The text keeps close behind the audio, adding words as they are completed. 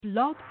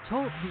Blog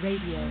Talk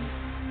Radio.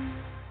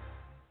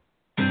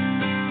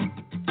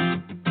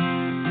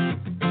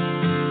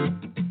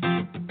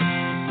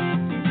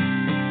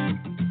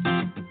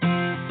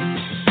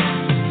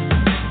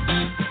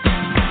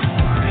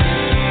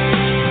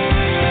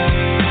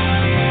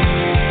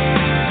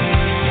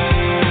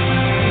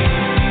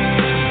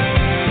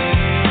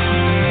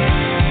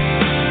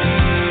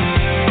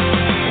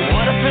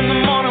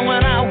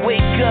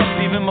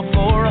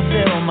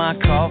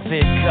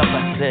 Coffee cup,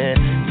 I said,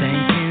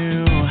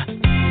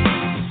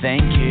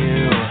 thank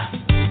you.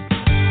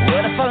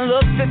 What if I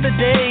looked at the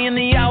day and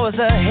the hours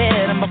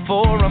ahead, and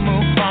before I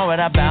moved forward,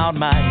 I bowed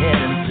my head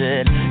and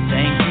said,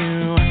 thank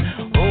you.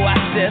 Oh, I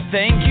said,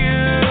 thank you.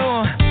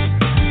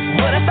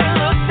 What if I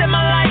looked at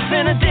my life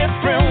in a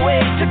different way,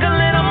 took a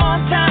little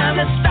more time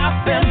to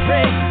stop and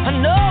pray? I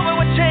know it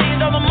would change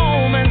all the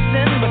moments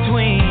in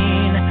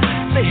between.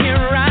 So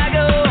here I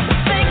go.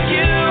 Thank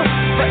you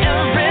for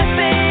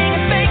everything.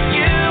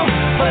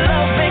 For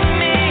loving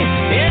me,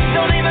 it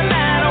don't even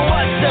matter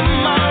what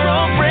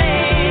tomorrow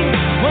brings.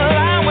 Well,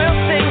 I will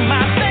sing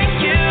my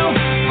thank you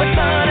for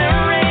sun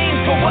and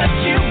rain, for what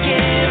you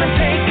give and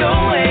take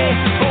away,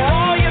 for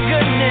all your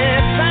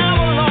goodness. I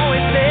will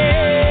always say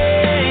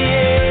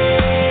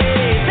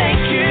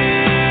thank you.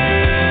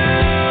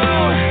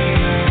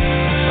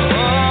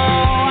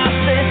 Oh, I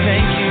say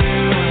thank you.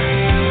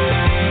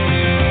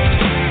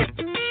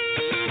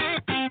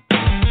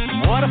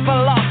 What if I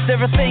lost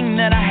everything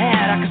that I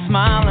had? I could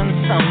smile and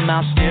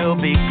somehow still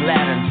be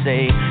glad and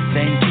say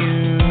thank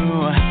you,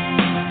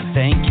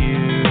 thank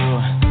you.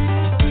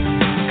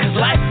 'Cause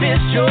life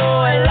is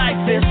joy,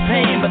 life is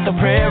pain, but the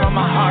prayer on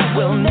my heart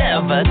will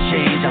never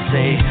change. I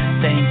say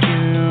thank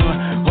you,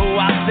 oh,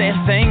 I say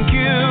thank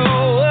you.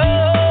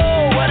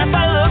 Oh, what if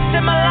I looked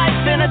at my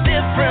life in a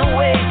different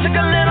way, took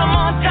a little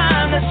more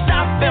time to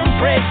stop and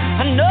pray?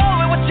 I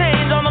know it would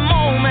change all the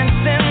moments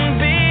in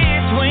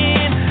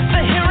between. So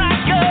here I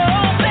go.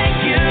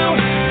 Thank you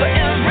for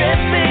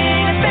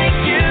everything. Thank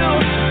you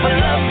for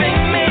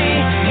loving me.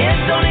 It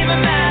don't even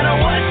matter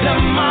what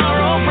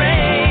tomorrow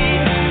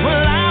brings.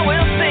 Well, I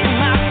will sing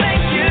my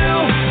thank you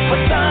for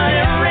sun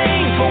and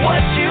rain, for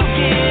what you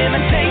give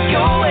and take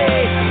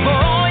away, for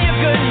all your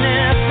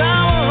goodness.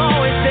 I will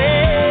always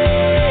say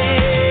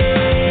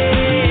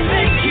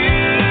thank you.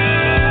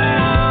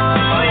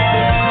 Oh,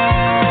 yeah.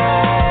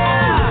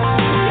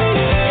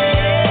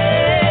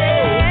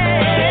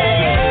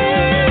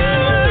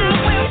 I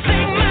will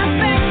sing my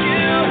thank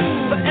you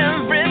for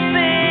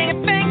everything.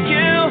 Thank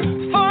you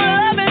for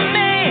loving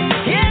me.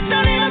 It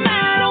don't even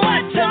matter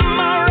what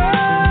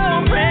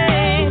tomorrow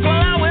brings.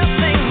 Well, I will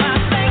sing my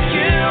thank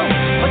you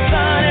for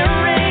sun and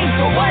rain,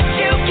 for what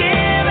you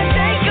give and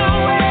take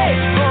away,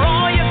 for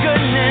all your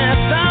goodness.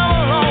 I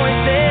will always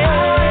say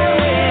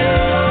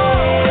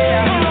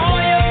for all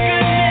your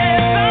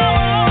goodness. I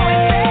will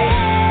always say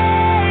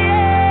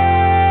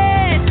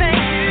thank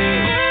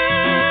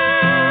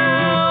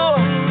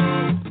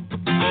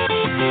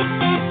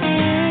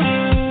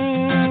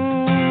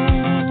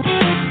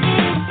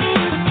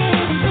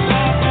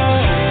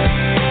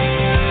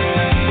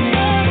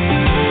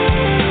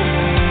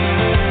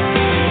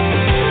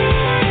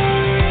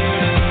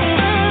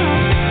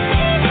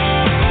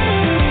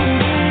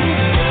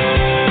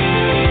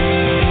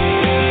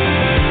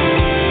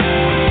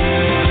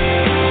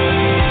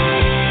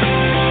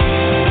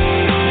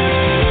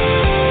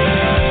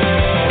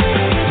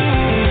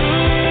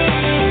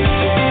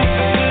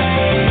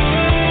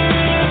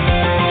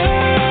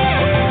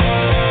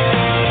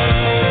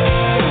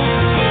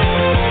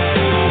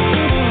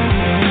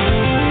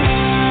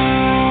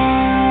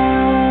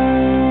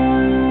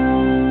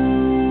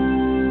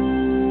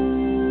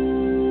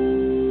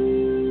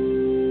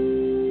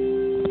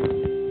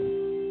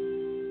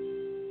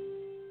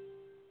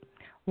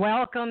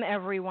Welcome,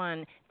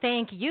 everyone.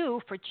 Thank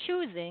you for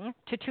choosing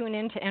to tune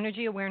in to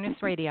Energy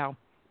Awareness Radio.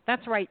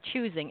 That's right,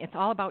 choosing. It's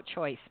all about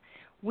choice.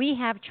 We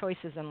have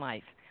choices in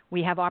life.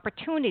 We have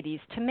opportunities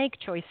to make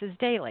choices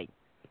daily.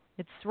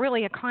 It's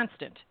really a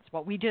constant. It's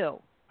what we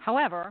do.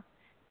 However,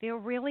 there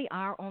really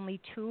are only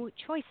two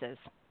choices.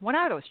 What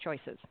are those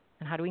choices,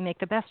 and how do we make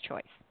the best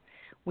choice?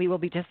 We will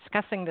be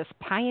discussing this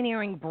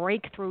pioneering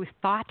breakthrough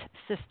thought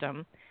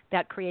system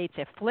that creates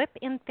a flip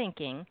in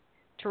thinking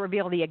to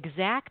reveal the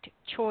exact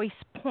choice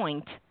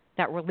point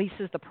that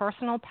releases the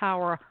personal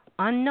power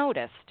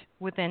unnoticed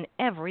within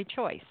every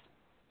choice.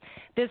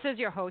 This is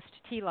your host,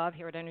 T. Love,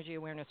 here at Energy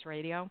Awareness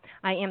Radio.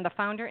 I am the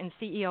founder and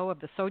CEO of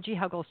the Soji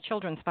Huggles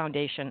Children's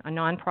Foundation, a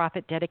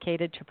nonprofit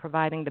dedicated to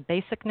providing the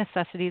basic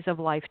necessities of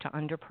life to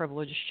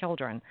underprivileged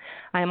children.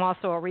 I am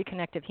also a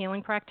reconnective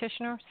healing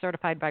practitioner,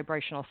 certified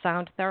vibrational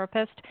sound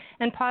therapist,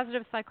 and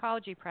positive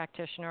psychology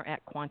practitioner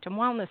at Quantum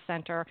Wellness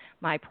Center,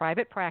 my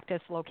private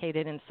practice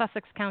located in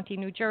Sussex County,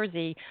 New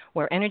Jersey,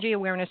 where Energy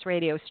Awareness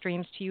Radio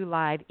streams to you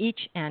live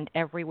each and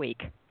every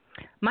week.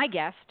 My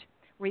guest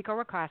Rico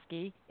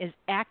Racosky, is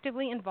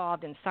actively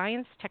involved in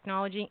science,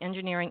 technology,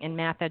 engineering, and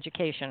math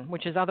education,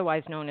 which is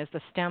otherwise known as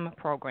the STEM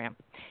program.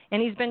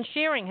 And he's been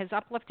sharing his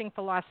uplifting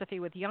philosophy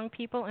with young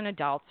people and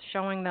adults,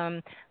 showing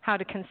them how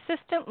to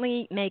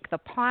consistently make the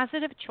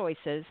positive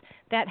choices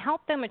that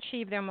help them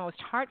achieve their most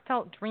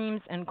heartfelt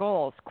dreams and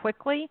goals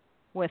quickly,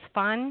 with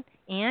fun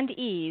and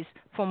ease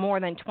for more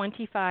than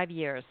 25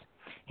 years.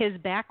 His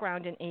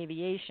background in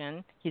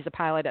aviation, he's a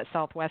pilot at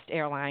Southwest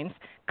Airlines,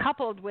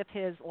 coupled with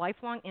his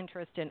lifelong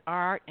interest in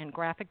art and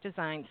graphic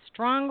design,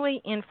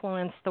 strongly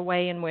influenced the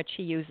way in which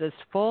he uses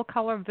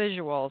full-color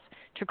visuals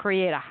to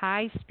create a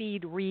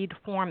high-speed read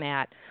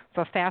format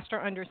for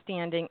faster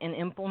understanding and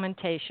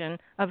implementation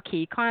of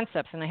key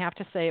concepts. And I have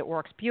to say it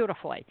works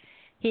beautifully.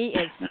 He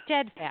is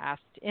steadfast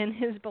in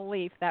his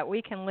belief that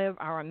we can live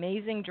our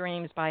amazing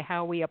dreams by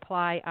how we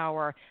apply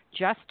our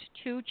just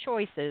two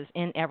choices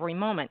in every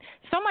moment.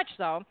 So much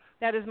so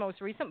that his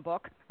most recent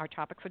book, our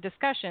topic for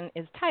discussion,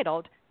 is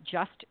titled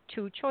Just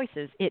Two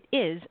Choices. It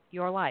is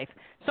your life.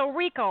 So,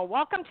 Rico,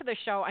 welcome to the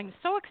show. I'm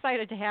so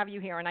excited to have you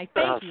here, and I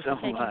thank you for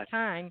taking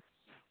time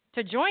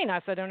to join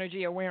us at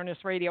Energy Awareness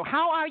Radio.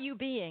 How are you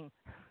being?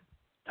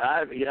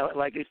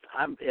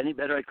 I'm any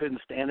better. I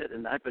couldn't stand it,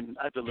 and I've been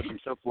looking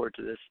so forward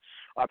to this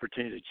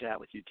opportunity to chat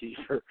with you, T.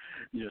 For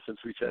since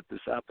we set this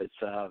up,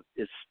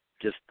 it's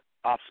just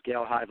off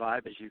scale, high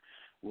vibe, as you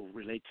will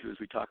relate to as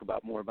we talk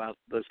about more about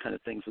those kind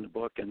of things in the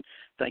book. And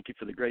thank you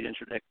for the great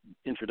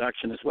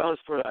introduction, as well as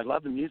for I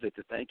love the music,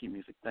 the thank you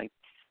music. Thank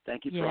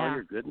you for all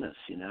your goodness.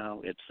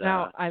 It's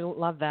I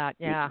love that.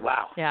 Yeah.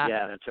 Wow.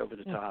 Yeah. It's over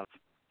the top.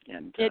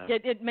 And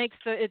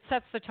it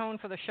sets the tone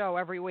for the show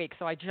every week,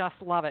 so I just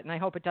love it, and I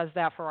hope it does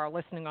that for our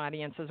listening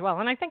audience as well.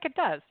 And I think it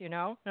does.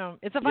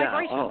 It's a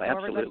vibration, so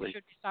everybody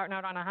should be starting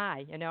out on a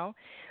high.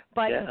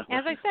 But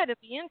as I said at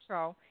the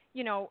intro,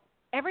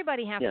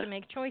 everybody has to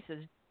make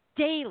choices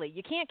daily.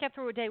 You can't get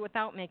through a day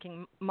without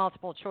making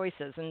multiple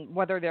choices, and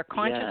whether they're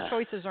conscious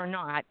choices or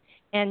not.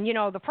 And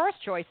the first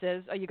choice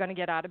is, are you going to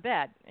get out of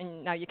bed?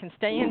 And now you can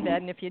stay in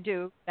bed, and if you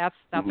do, that's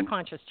a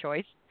conscious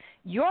choice.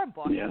 Your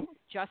book,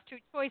 Just Two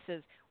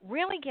Choices,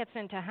 really gets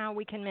into how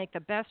we can make the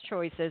best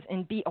choices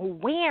and be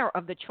aware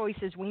of the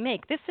choices we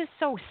make. This is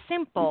so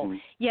simple,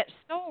 yet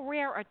so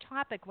rare a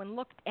topic when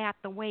looked at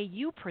the way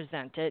you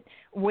present it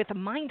with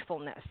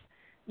mindfulness.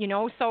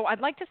 So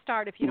I'd like to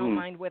start, if you don't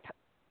mind, with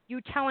you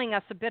telling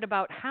us a bit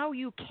about how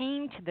you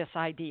came to this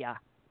idea.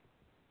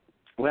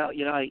 Well,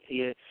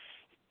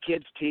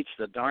 kids teach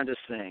the darndest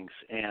things,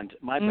 and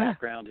my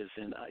background is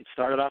I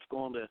started off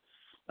going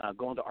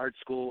to art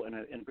school,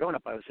 and growing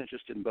up I was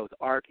interested in both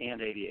art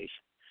and aviation.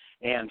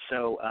 And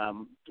so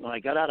when I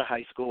got out of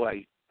high school,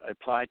 I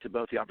applied to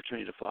both the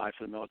opportunity to fly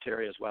for the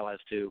military as well as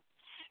to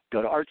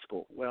go to art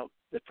school. Well,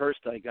 at first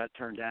I got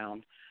turned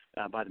down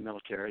by the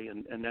military,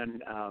 and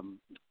then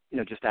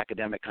just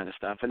academic kind of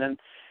stuff. And then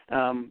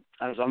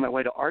I was on my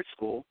way to art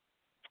school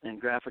in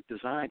graphic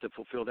design to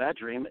fulfill that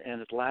dream, and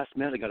at the last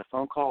minute I got a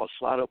phone call, a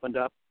slot opened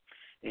up.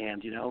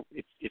 And,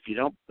 if you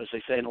don't, as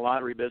they say in the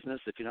lottery business,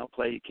 if you don't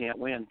play, you can't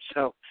win.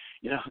 So,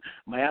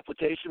 my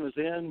application was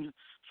in.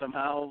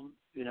 Somehow,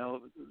 there's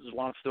a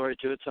long story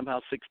to it. Somehow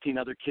 16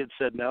 other kids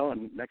said no.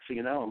 And next thing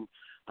you know,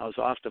 I was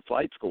off to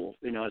flight school,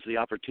 as the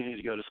opportunity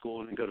to go to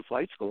school and go to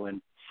flight school.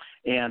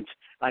 And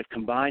I've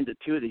combined the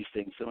two of these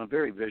things. So I'm a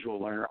very visual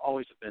learner,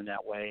 always have been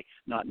that way,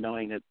 not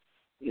knowing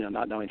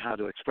how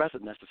to express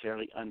it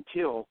necessarily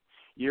until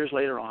years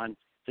later on.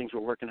 Things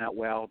were working out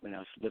well. I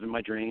was living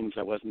my dreams.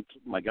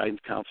 My guidance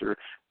counselor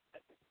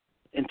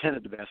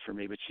intended the best for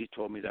me, but she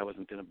told me that I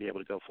wasn't going to be able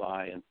to go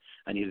fly, and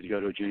I needed to go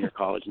to a junior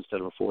college instead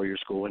of a 4-year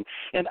school.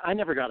 And I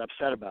never got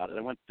upset about it.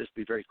 I want this to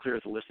be very clear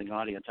to the listening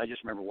audience. I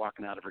just remember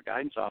walking out of her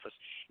guidance office.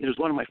 It was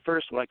one of my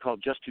first, what I call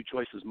just two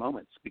choices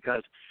moments,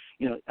 because,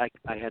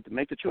 I had to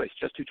make the choice,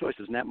 just two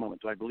choices in that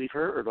moment. Do I believe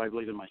her or do I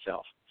believe in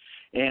myself?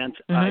 And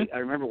I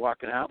remember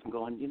walking out and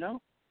going,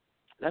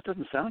 that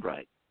doesn't sound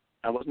right.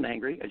 I wasn't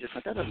angry. I just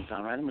thought, that doesn't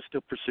sound right. I'm going to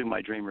still pursue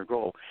my dream or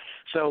goal.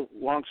 So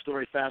long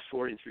story, fast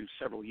forwarding through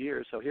several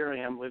years. So here I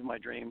am living my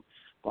dream,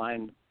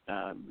 flying,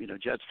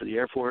 jets for the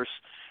Air Force.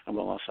 I'm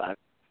going,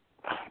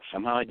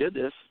 somehow I did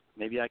this.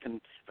 Maybe I can,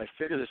 if I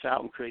figure this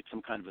out and create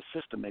some kind of a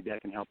system, maybe I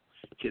can help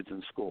kids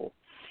in school.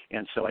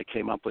 And so I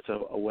came up with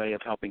a way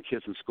of helping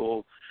kids in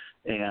school.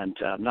 And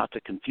not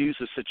to confuse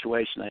the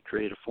situation, I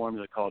created a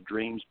formula called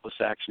dreams plus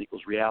action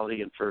equals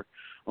reality. And for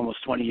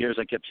almost 20 years,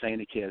 I kept saying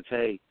to kids,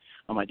 hey,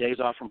 on my days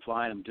off from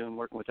flying, I'm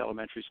working with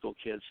elementary school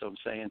kids, so I'm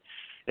saying,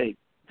 hey,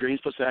 dreams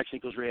plus action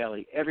equals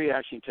reality. Every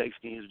action you take,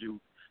 you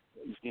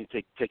need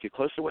to take you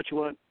closer to what you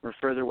want or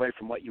further away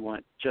from what you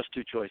want. Just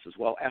two choices.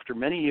 Well, after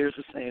many years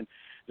of saying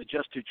the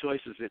just two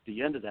choices, at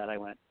the end of that, I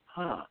went,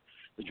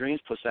 the dreams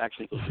plus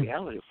action equals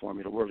reality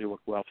formula really work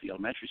well for the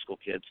elementary school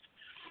kids.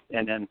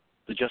 And then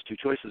the just two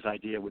choices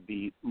idea would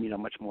be,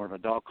 much more of a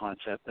adult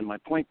concept. And my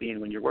point being,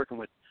 when you're working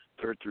with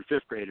 3rd through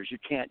 5th graders, you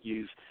can't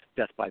use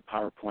death by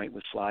PowerPoint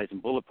with slides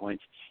and bullet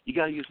points. You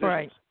got to use visuals.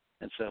 Right.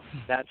 And so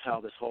that's how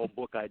this whole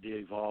book idea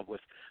evolved with,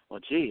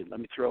 let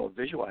me throw a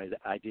visual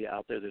idea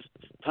out there. There's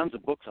tons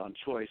of books on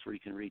choice where you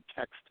can read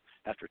text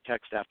after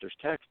text after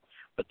text.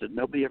 but that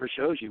nobody ever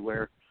shows you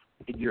where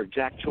your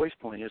exact choice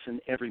point is in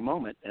every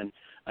moment. And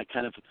I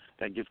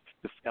give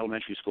the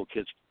elementary school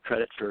kids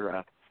credit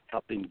for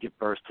helping give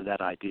birth to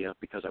that idea,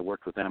 because I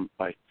worked with them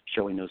by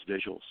showing those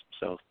visuals.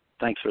 So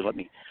thanks for letting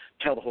me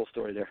tell the whole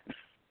story there.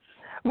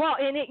 Well,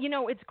 and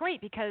it's great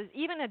because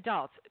even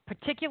adults,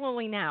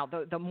 particularly now,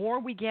 the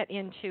more we get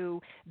into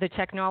the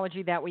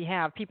technology that we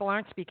have, people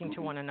aren't speaking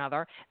to one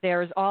another.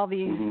 There's all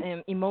these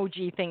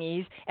emoji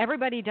thingies.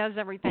 Everybody does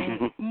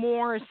everything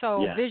more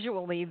so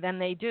visually than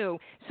they do.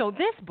 So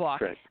this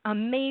book,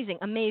 amazing.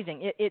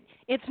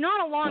 It's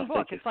not a long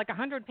book. It's like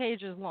 100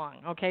 pages long.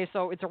 Okay,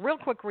 so it's a real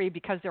quick read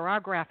because there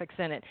are graphics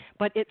in it,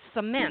 but it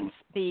cements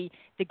the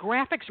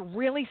graphics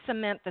really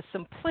cement the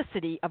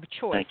simplicity of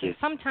choice. And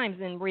sometimes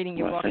in reading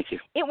your book,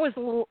 it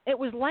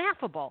was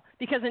laughable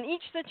because in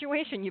each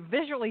situation you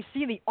visually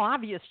see the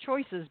obvious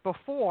choices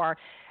before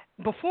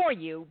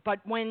you, but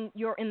when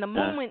you're in the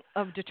moment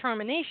of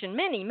determination,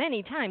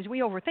 many times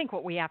we overthink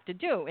what we have to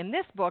do. In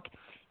this book,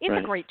 it's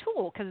a great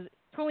tool because it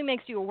truly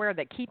makes you aware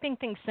that keeping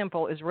things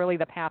simple is really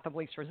the path of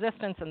least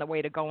resistance and the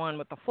way to go on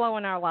with the flow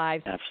in our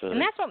lives. Absolutely.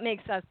 And that's what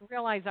makes us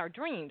realize our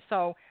dreams.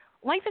 So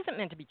life isn't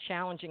meant to be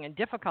challenging and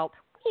difficult.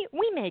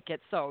 We make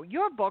it so.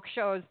 Your book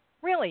shows,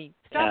 really,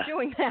 stop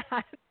doing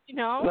that.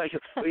 Like,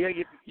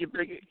 you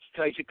bring.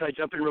 Can I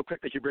jump in real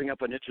quick? Because you bring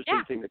up an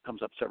interesting thing that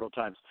comes up several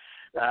times.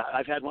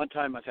 I've had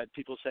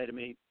people say to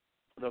me,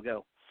 they'll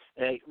go,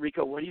 "Hey,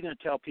 Rico, what are you going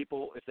to tell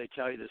people if they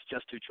tell you this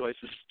just two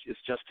choices is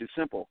just too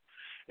simple?"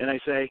 And I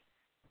say,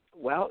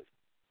 well,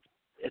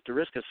 at the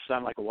risk of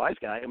sounding like a wise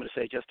guy, I'm going to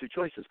say just two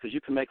choices, because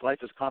you can make life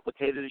as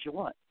complicated as you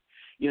want.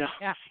 And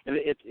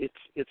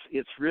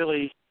it's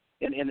really.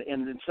 And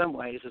in some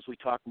ways, as we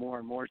talk more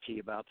and more to you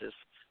about this,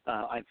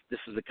 this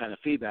is the kind of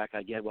feedback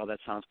I get. Well, that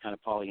sounds kind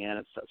of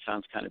Pollyanna. That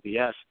sounds kind of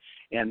BS.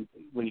 And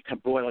when you can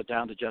boil it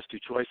down to just two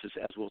choices,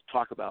 as we'll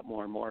talk about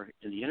more and more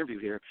in the interview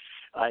here,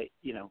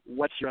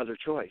 what's your other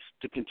choice?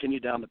 To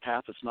continue down the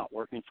path that's not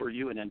working for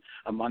you, and then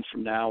a month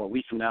from now, a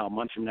week from now, a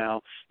month from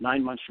now,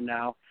 9 months from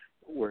now,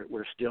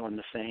 we're still in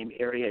the same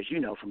area, as you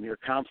know from your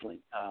counseling.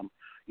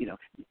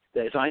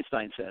 As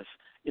Einstein says,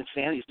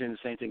 insanity is doing the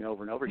same thing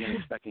over and over again,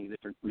 expecting a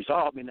different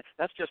result. I mean,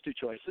 that's just two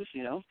choices.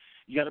 You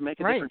got to make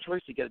a different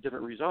choice to get a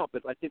different result.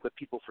 But I think what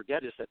people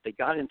forget is that they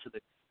got into the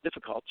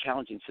difficult,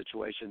 challenging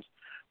situations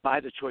by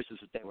the choices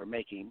that they were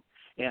making,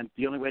 and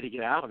the only way to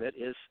get out of it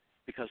is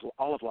because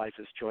all of life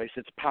is choice.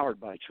 It's powered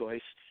by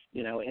choice.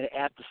 And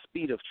at the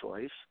speed of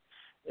choice,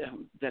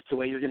 that's the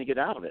way you're going to get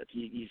out of it.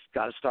 You've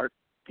got to start.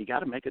 You got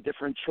to make a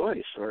different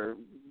choice, or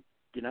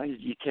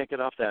you can't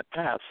get off that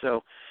path.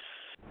 So.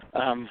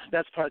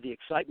 That's part of the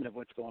excitement of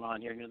what's going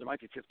on here. There might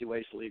be 50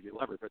 ways to leave your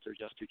lover, but there's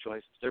just two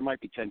choices. There might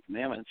be 10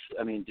 commandments.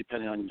 I mean,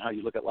 depending on how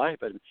you look at life,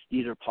 but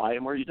you either apply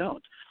them or you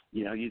don't.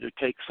 You either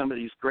take some of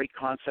these great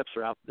concepts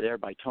that are out there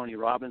by Tony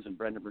Robbins and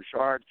Brendan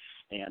Burchard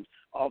and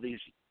all these,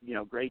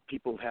 great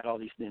people who've had all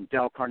these,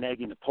 Dale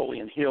Carnegie,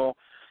 Napoleon Hill,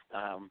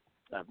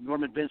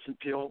 Norman Vincent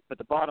Peale. But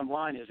the bottom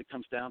line is it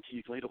comes down to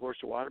you can lead a horse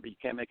to water, but you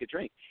can't make it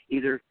drink.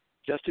 Either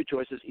just two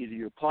choices. Either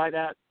you apply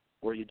that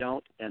or you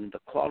don't, and the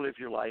quality of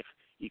your life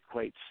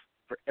equates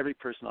for every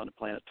person on the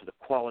planet to the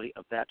quality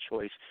of that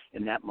choice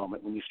in that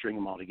moment when you string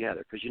them all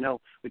together. Because,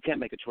 we can't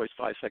make a choice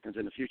 5 seconds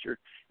in the future,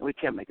 and we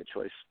can't make a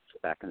choice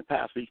back in the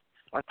past.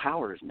 Our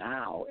power is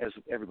now, as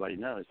everybody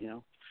knows,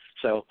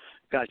 So,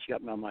 gosh, you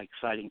got me on my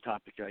exciting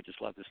topic here. I just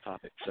love this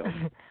topic. So,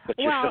 but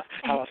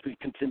how else we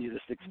continue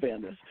this,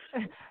 expand this?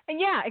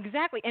 Yeah,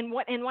 exactly. And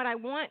what I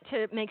want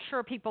to make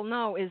sure people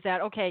know is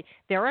that, okay,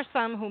 there are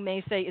some who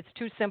may say it's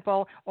too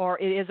simple or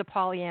it is a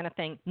Pollyanna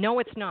thing. No,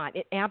 it's not.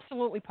 It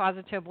absolutely,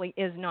 positively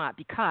is not,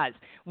 because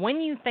when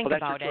you think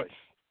about it,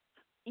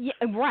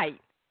 right.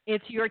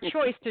 It's your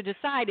choice to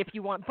decide if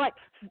you want, but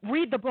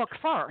read the book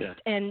first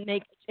and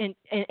make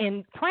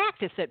and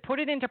practice it, put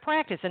it into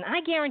practice. And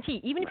I guarantee,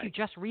 even if you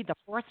just read the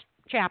first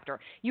chapter,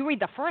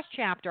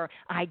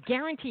 I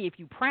guarantee if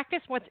you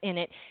practice what's in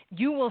it,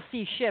 you will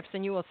see shifts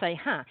and you will say,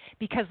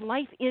 because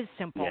life is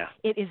simple. Yeah.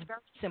 It is very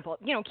simple.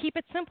 Keep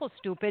it simple,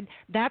 stupid.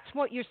 That's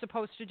what you're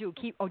supposed to do.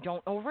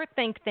 Don't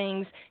overthink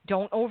things.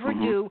 Don't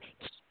overdo.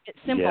 Keep it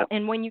simple. Yep.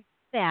 And when you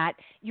that,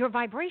 your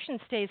vibration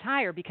stays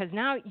higher because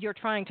now you're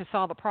trying to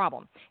solve a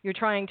problem. You're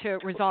trying to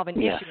resolve an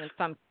issue in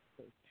some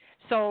cases.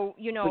 So,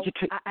 you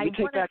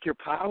take back your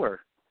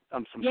power.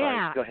 I'm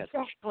sorry. Go ahead.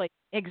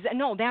 Exactly.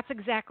 No, that's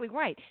exactly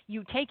right.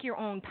 You take your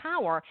own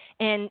power,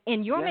 and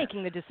you're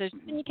making the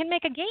decision, and you can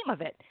make a game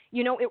of it.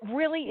 It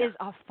really is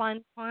a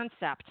fun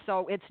concept.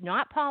 So it's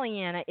not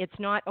Pollyanna. It's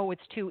not,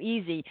 it's too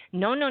easy.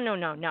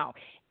 No.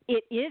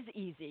 It is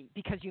easy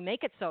because you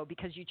make it so,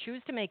 because you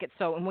choose to make it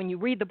so. And when you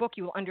read the book,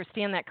 you will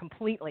understand that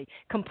completely.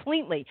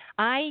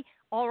 I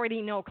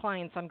already know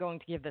clients I'm going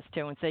to give this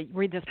to and say,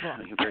 read this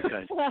book. You're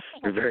very kind.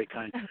 You're very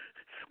kind.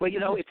 Well,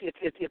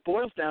 it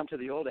boils down to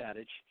the old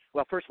adage.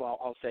 Well, first of all,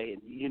 I'll say,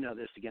 and you know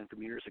this again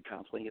from years of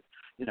counseling,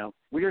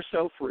 we are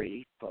so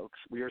free, folks.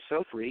 We are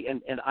so free,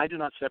 and I do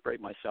not separate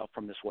myself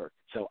from this work.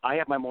 So I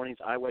have my mornings.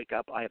 I wake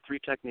up. I have 3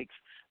 techniques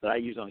that I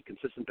use on a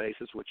consistent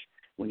basis, which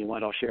when you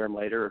want, I'll share them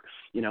later.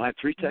 I have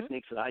 3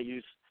 techniques that I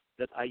use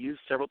that I used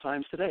several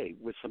times today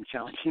with some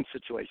challenging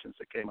situations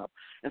that came up.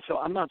 And so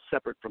I'm not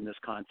separate from this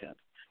content.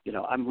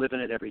 I'm living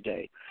it every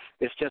day.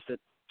 It's just that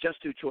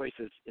just two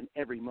choices in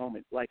every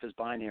moment. Life is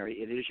binary.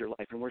 It is your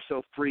life. And we're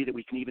so free that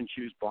we can even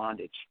choose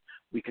bondage.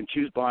 We can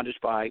choose bondage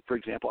by, for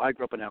example, I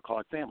grew up in an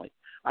alcoholic family.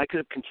 I could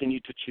have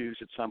continued to choose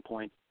at some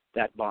point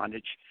that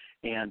bondage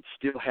and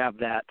still have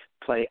that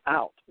play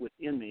out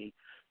within me.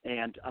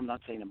 And I'm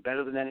not saying I'm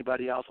better than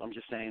anybody else. I'm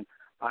just saying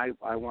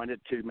I wanted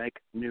to make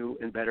new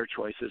and better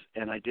choices,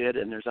 and I did,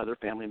 and there's other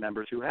family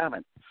members who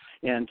haven't.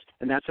 And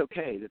that's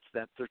okay.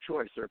 That's their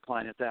choice. They're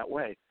applying it that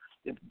way.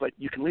 But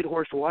you can lead a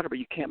horse to water, but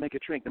you can't make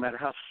it drink. No matter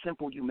how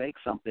simple you make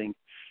something,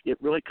 it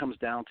really comes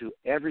down to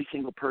every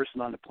single person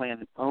on the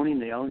planet owning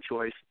their own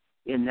choice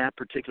in that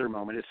particular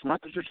moment. It's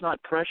not that there's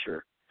not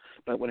pressure,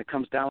 but when it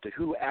comes down to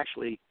who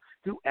actually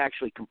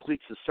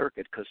completes the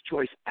circuit, because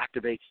choice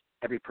activates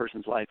every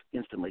person's life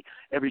instantly.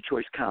 Every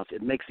choice counts.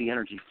 It makes the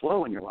energy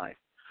flow in your life.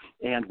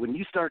 And when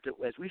you start to,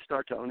 as we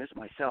start to own this,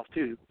 myself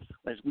too,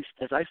 as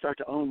I start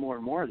to own more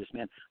and more of this,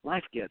 man,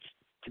 life gets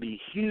to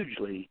be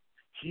hugely,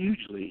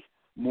 hugely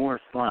more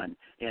fun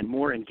and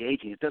more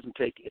engaging. It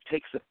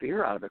takes the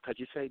fear out of it, because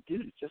you say,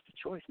 dude, it's just a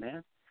choice,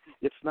 man.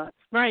 It's not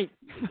right.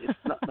 It's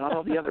not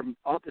all the other.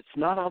 It's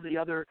not all the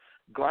other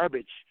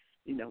garbage.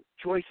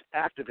 Choice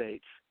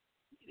activates.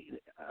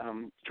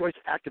 Choice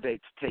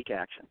activates take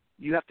action.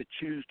 You have to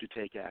choose to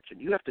take action.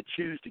 You have to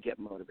choose to get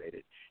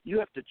motivated. You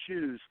have to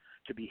choose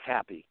to be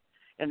happy.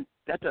 And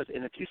that does.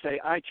 And if you say,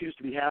 I choose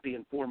to be happy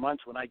in 4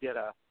 months when I get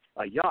a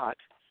yacht,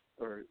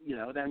 or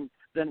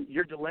then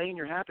you're delaying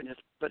your happiness.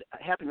 But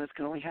happiness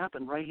can only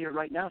happen right here,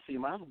 right now. So you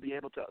might as well be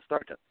able to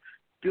start to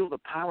feel the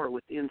power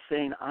within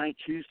saying, I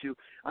choose to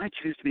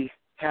be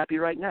happy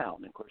right now.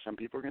 And of course, some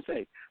people are going to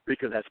say,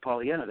 Rico, that's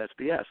Pollyanna, that's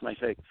BS. And I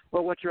say,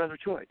 well, what's your other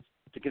choice?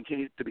 To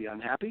continue to be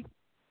unhappy,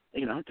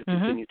 to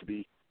continue to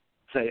be,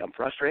 say, I'm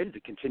frustrated, to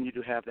continue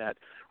to have that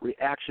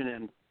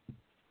reaction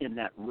in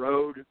that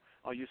road,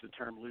 I'll use the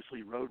term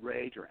loosely, road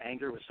rage or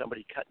anger with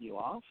somebody cutting you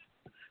off.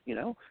 We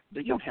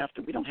don't have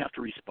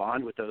to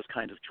respond with those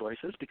kinds of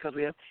choices, because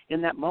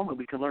in that moment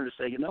we can learn to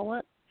say, you know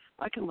what?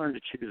 I can learn to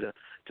choose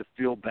to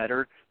feel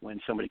better when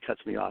somebody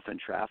cuts me off in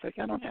traffic.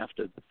 I don't have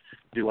to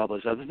do all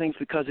those other things,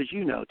 because as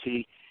you know,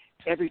 T,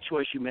 every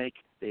choice you make,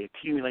 they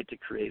accumulate to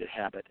create a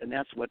habit. And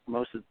that's what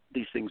most of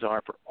these things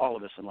are for all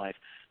of us in life.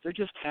 They're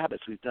just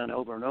habits we've done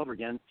over and over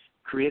again,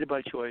 created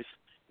by choice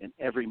in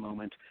every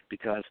moment,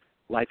 because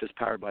life is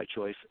powered by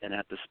choice and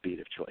at the speed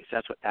of choice.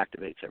 That's what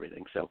activates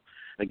everything. So,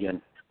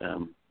 again,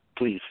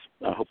 please,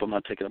 I hope I'm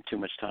not taking up too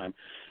much time.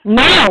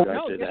 No,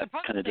 that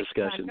kind of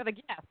discussion. You're the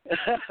guest.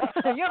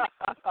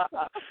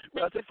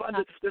 Well,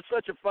 it's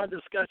such a fun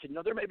discussion.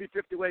 There may be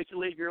 50 ways to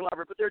leave your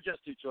lover, but they're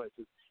just two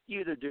choices. You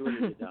either do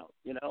it or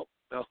you don't.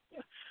 So,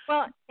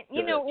 well,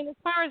 and as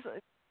far as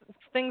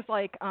things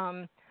like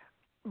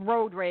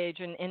road rage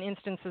and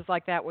instances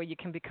like that where you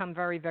can become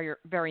very, very,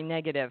 very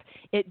negative,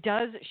 it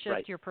does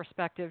shift your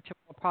perspective to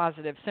more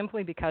positive,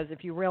 simply because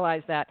if you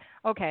realize that,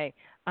 okay,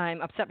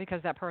 I'm upset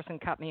because that person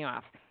cut me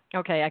off.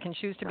 Okay, I can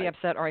choose to be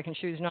upset, or I can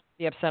choose not to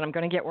be upset. I'm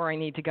going to get where I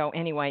need to go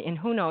anyway. And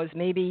who knows,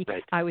 maybe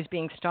I was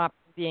being stopped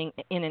from being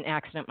in an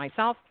accident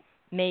myself.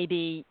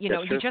 Maybe,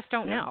 you just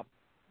don't know.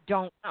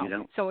 Don't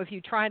know. So if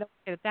you try to look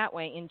at it that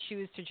way and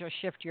choose to just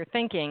shift your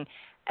thinking,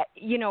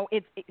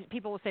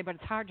 people will say, but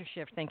it's hard to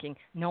shift thinking.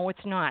 No, it's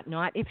not.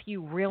 Not if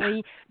you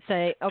really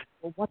say, okay,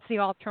 well, what's the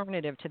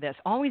alternative to this?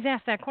 Always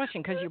ask that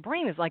question, because your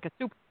brain is like a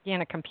super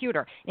organic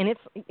computer. And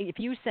if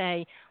you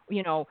say,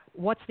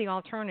 what's the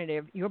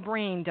alternative, your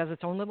brain does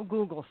its own little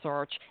Google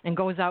search and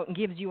goes out and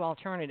gives you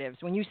alternatives.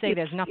 When you say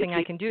there's nothing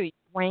I can do, your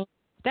brain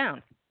is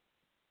down.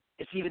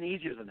 It's even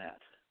easier than that.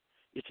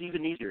 It's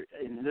even easier,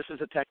 and this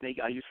is a technique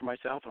I use for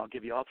myself, and I'll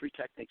give you all three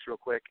techniques real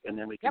quick, and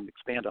then we can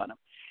expand on them.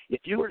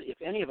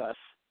 If any of us,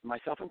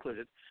 myself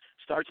included,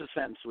 starts a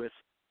sentence with,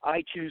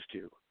 I choose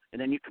to, and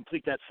then you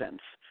complete that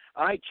sentence.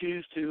 I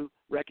choose to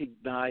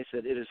recognize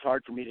that it is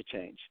hard for me to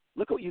change.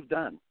 Look what you've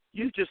done.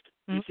 You see,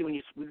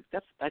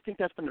 I think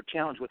that's been the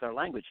challenge with our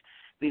language.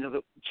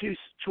 The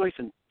choice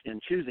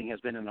and choosing has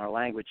been in our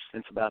language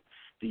since about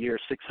the year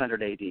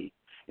 600 AD.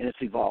 And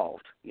it's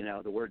evolved,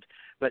 the word.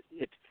 But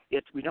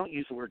we don't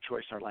use the word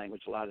choice in our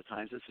language a lot of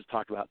times. This is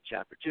talked about in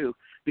Chapter 2,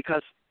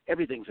 because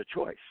everything's a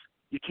choice.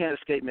 You can't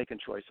escape making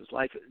choices.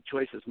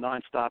 Choice is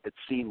nonstop. It's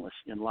seamless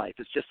in life.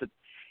 It's just that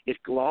it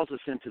lulls us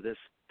into this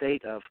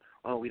state of,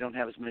 we don't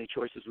have as many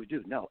choices as we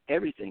do. No,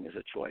 everything is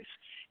a choice.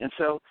 And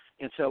so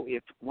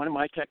if one of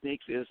my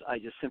techniques is, I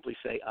just simply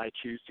say, I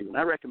choose to. And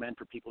I recommend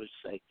for people to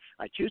say,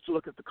 I choose to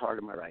look at the car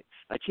to my right.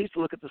 I choose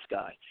to look at the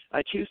sky.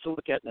 I choose to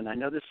look at, and I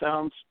know this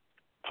sounds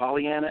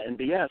Pollyanna and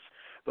BS,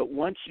 but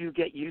once you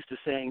get used to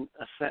saying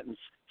a sentence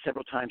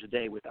several times a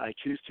day with I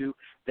choose to,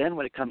 then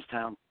when it comes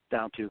down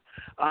to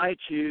I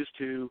choose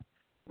to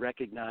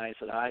recognize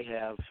that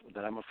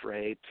I'm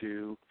afraid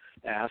to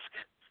ask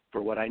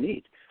for what I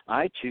need.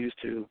 I choose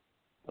to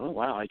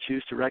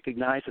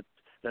recognize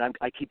that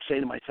I keep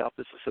saying to myself,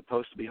 this is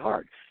supposed to be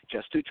hard.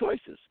 Just two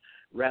choices.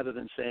 Rather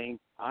than saying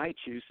I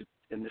choose to,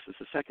 and this is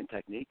the second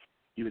technique,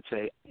 you would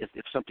say, if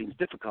something's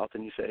difficult,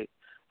 then you say,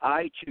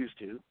 I choose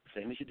to,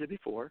 same as you did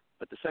before,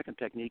 but the second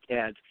technique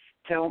adds,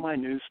 tell my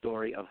news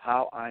story of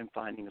how I'm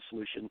finding a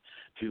solution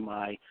to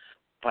my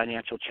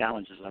financial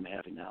challenges I'm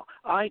having now.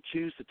 I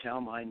choose to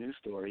tell my news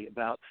story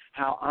about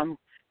how I'm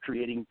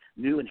creating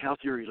new and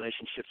healthier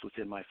relationships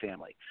within my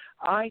family.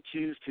 I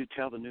choose to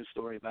tell the news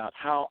story about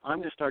how I'm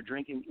going to start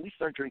drinking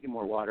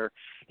more water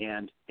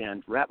and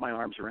wrap my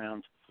arms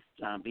around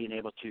being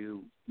able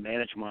to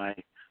manage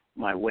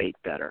my weight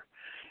better.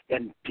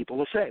 And people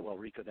will say, well,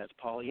 Rico, that's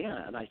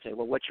Pollyanna. And I say,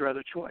 well, what's your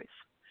other choice?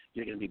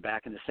 You're going to be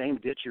back in the same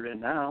ditch you're in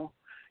now.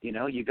 You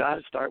know, you got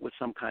to start with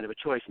some kind of a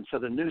choice. And so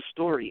the news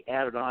story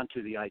added on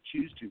to the I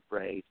choose to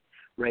phrase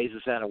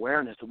raises that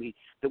awareness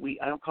that we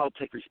I don't call it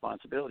take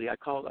responsibility, I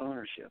call it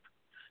ownership.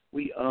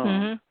 We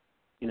own,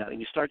 you know, and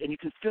you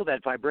can feel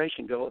that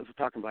vibration go, if we're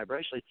talking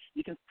vibrationally,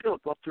 you can feel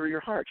it go up through your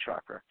heart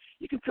chakra.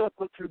 You can feel it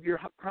go through your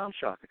crown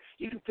chakra.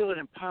 You can feel it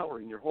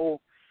empowering your whole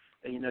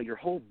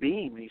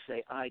being when you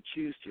say, I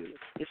choose to,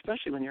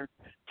 especially when you're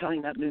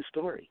telling that new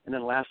story. And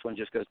then the last one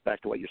just goes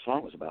back to what your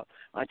song was about.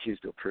 I choose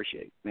to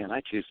appreciate. Man,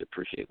 I choose to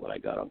appreciate what I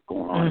got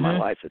going on in my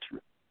life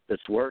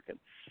that's working.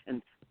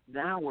 And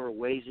now we're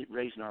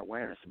raising our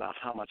awareness about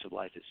how much of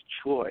life is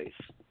choice.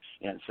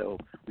 And so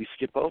we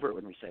skip over it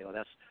when we say, oh,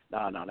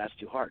 that's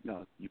too hard.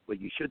 No, what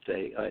you should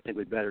say, I think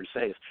we'd better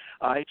say is,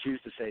 I choose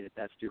to say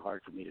that's too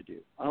hard for me to do.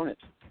 Own it.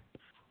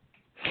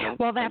 You know?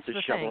 Well, that's and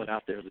the shovel thing. it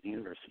out there to the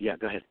universe. Yeah,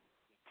 go ahead.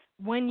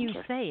 When you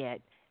say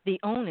it, the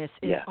onus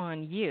is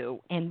on you.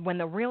 And when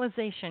the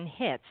realization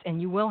hits, and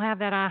you will have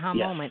that aha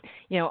moment,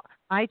 you know,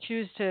 I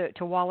choose to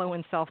wallow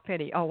in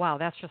self-pity. Oh, wow,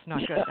 that's just not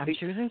good. I'm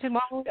choosing to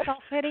wallow in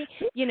self-pity?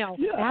 You know,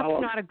 that's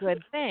not a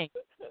good thing.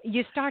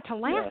 You start to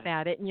laugh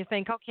at it, and you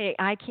think, okay,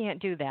 I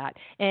can't do that.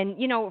 And,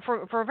 you know,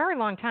 for a very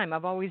long time,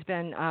 I've always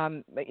been,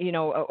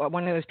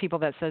 one of those people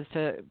that says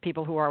to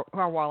people who are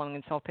wallowing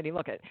in self-pity,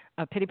 look,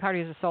 a pity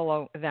party is a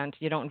solo event.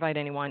 You don't invite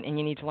anyone, and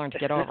you need to learn to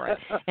get over it.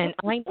 And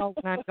I know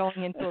when I'm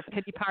going into a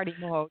pity party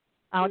mode,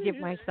 I'll give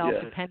myself,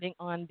 depending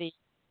on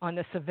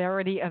the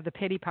severity of the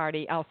pity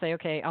party, I'll say,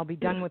 okay, I'll be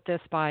done with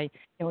this by,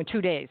 in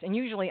 2 days. And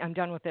usually I'm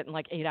done with it in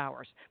like 8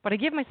 hours. But I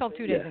give myself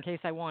 2 days in case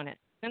I want it.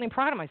 And I'm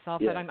proud of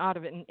myself that I'm out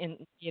of it in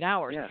 8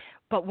 hours. Yeah.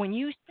 But when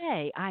you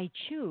say, I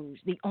choose,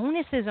 the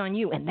onus is on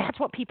you. And that's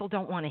what people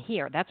don't want to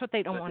hear. That's what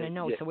they don't want to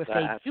know. So if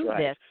they do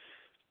this,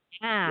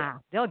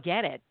 they'll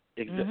get it.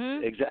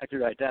 Exactly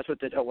right. That's what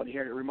they don't want to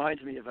hear. It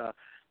reminds me of,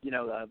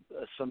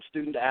 some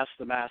student asked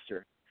the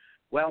master,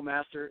 well,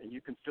 master, and you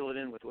can fill it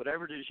in with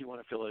whatever it is you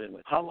want to fill it in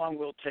with. How long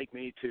will it take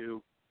me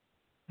to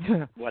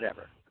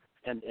whatever?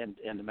 And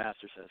the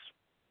master says,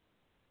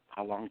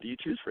 how long do you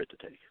choose for it to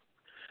take?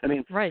 I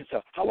mean,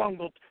 so how long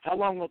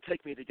will it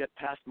take me to get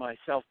past my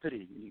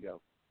self-pity? And you go,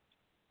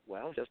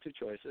 well, just two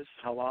choices.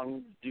 How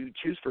long do you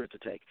choose for it to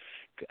take?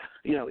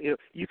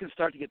 You can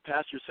start to get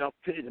past your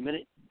self-pity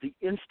the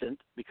instant,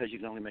 because you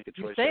can only make a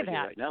choice right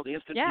now, the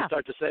instant you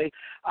start to say,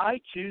 I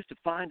choose to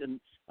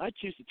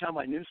tell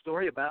my new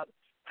story about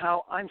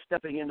how I'm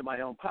stepping into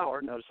my own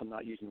power. Notice I'm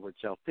not using the word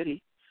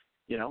self-pity,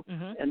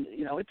 and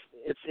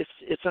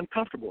it's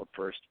uncomfortable at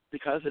first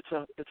because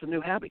it's a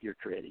new habit you're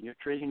creating. You're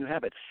creating a new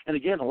habit. And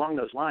again, along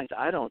those lines,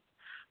 I don't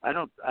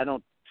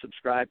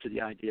subscribe to the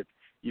idea of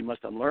you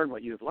must unlearn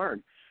what you've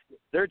learned.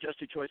 There are just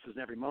two choices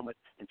in every moment,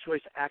 and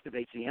choice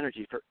activates the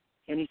energy for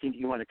anything that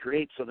you want to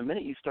create. So the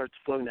minute you start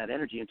flowing that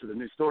energy into the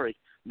new story,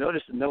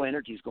 notice that no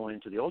energy is going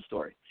into the old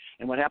story.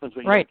 And what happens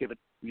when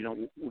you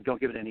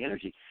don't give it any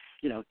energy?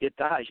 It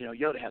dies.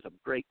 Yoda has a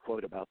great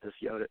quote about this.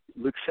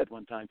 Luke said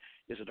one time,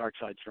 is the dark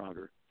side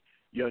stronger?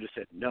 Yoda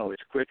said, no,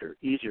 it's quicker,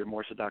 easier,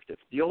 more seductive.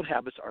 The old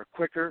habits are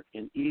quicker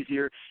and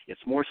easier. It's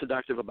more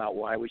seductive about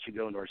why we should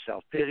go into our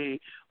self-pity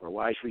or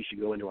why we should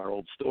go into our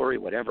old story,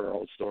 whatever our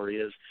old story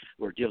is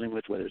we're dealing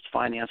with, whether it's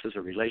finances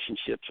or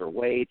relationships or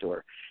weight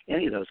or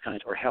any of those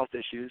kinds, or health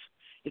issues.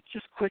 It's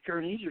just quicker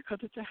and easier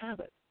because it's a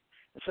habit.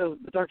 And so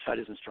the dark side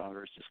isn't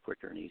stronger. It's just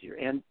quicker and easier.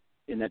 And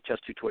in that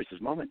just two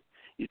choices moment,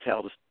 you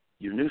tell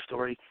your new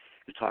story.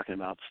 You're talking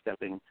about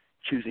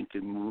choosing to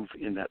move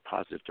in that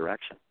positive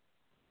direction.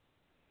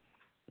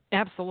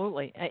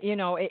 Absolutely.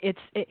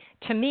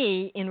 To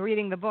me, in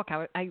reading the book,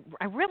 I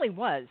really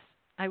was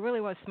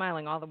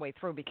smiling all the way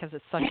through because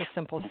it's such a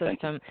simple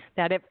system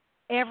that if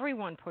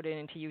everyone put it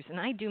into use, and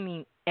I do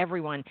mean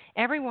everyone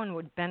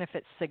would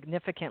benefit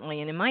significantly.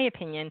 And in my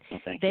opinion,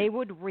 they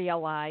would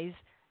realize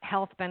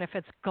health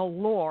benefits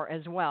galore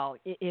as well.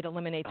 It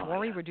eliminates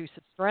worry,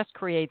 reduces stress,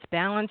 creates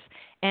balance.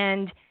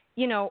 And,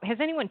 has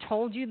anyone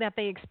told you that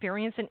they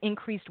experience an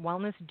increased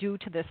wellness due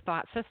to this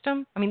thought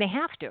system? I mean, they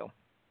have to.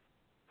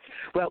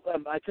 Well,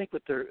 I think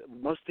what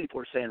most people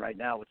are saying right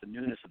now with the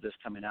newness of this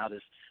coming out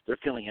is they're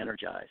feeling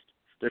energized.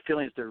 They're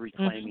feeling that they're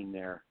reclaiming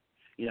they're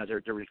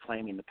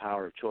reclaiming the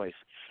power of choice.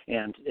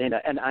 And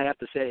I have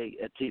to say,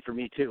 for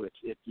me too,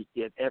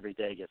 it every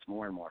day gets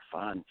more and more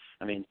fun.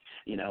 I mean,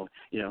 and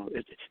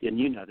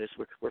this,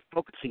 we're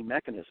focusing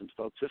mechanisms,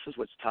 folks. This is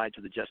what's tied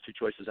to the just two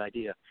choices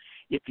idea.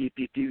 If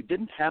you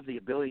didn't have the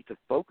ability to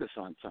focus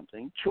on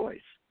something, choice.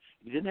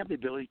 If you didn't have the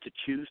ability to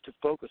choose to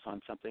focus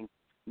on something,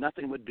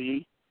 nothing would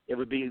be. It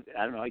would be,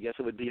 I don't know, I guess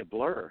it would be a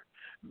blur.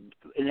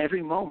 In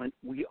every moment,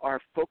 we are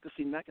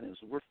focusing mechanisms.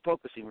 We're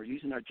focusing. We're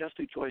using our just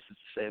two choices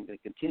to say, I'm going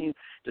to continue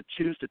to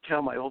choose to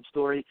tell my old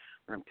story,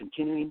 or I'm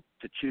continuing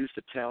to choose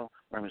to tell,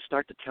 or I'm going to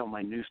start to tell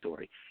my new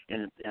story.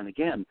 And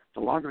again,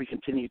 the longer we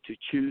continue to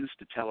choose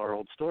to tell our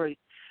old story,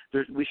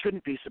 we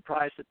shouldn't be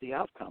surprised at the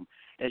outcome.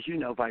 As you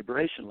know,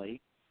 vibrationally,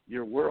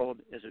 your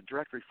world is a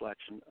direct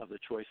reflection of the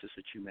choices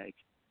that you make.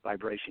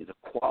 Vibration,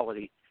 the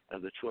quality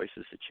of the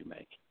choices that you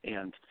make.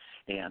 And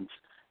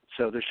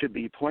so there should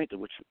be a point at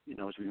which,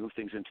 as we move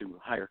things into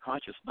higher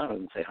consciousness, not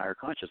even say higher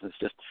consciousness,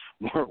 just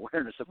more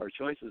awareness of our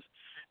choices,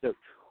 that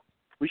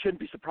we shouldn't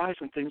be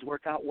surprised when things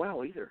work out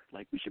well either.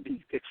 Like, we should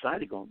be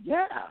excited going,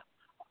 yeah,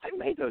 I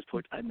made those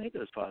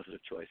positive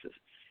choices.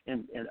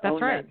 And own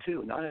that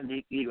too, not in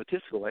an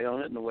egotistical way,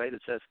 own it in a way that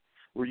says,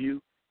 where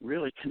you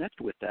really connect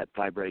with that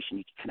vibration,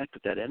 you connect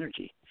with that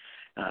energy.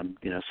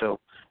 So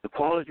the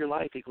quality of your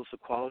life equals the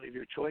quality of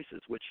your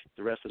choices, which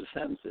the rest of the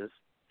sentence is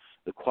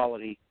the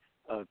quality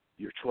of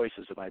your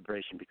choices of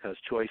vibration, because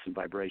choice and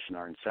vibration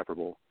are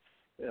inseparable.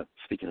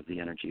 Speaking of the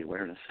energy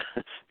awareness,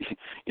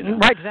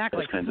 right,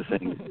 exactly. Those kinds of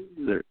things.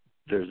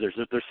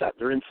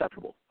 They're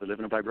inseparable. We live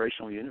in a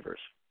vibrational universe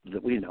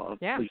that we know of.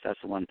 Yeah. At least that's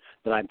the one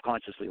that I'm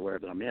consciously aware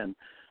that I'm in,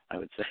 I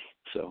would say.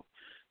 So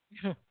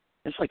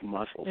it's like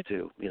muscles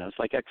too. It's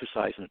like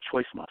exercising a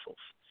choice muscles.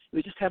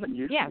 We just haven't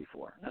used them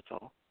before. That's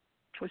all.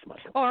 Choice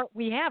muscle. Or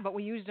we have, but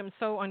we used them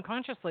so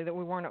unconsciously that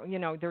we weren't,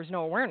 there's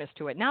no awareness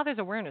to it. Now there's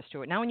awareness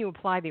to it. Now when you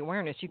apply the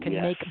awareness, you can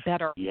make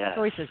better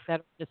choices,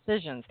 better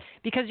decisions,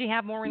 because you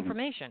have more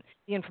information.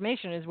 The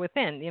information is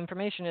within. The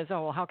information is,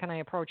 how can I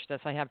approach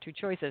this? I have two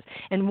choices.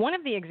 And one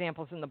of the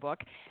examples in the book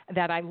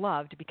that I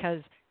loved,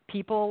 because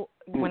people,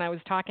 when I was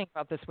talking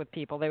about this with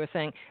people, they were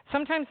saying,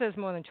 sometimes there's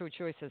more than two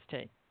choices,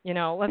 T.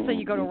 Let's say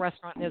you go to a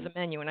restaurant and there's a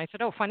menu, and I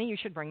said, funny, you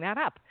should bring that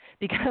up,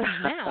 because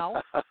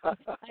now,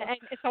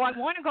 so I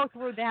want to go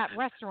through that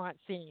restaurant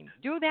scene.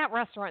 Do that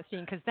restaurant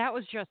scene, because that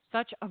was just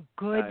such a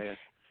good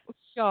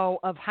show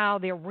of how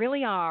there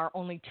really are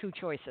only two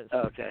choices.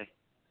 Okay.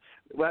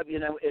 Well,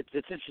 it's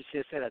interesting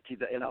to say that to you,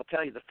 and I'll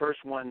tell you the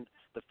first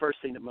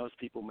thing that most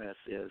people miss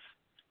is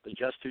the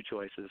just two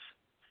choices.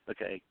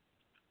 Okay,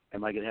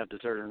 am I going to have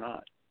dessert or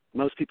not?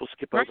 Most people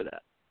skip over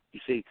that. You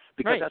see,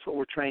 because that's what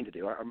we're trained to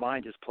do. Our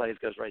mind just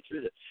goes right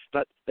through it.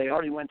 But they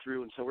already went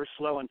through, and so we're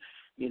slowing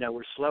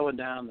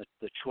down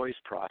the choice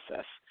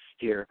process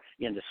here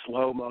into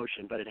slow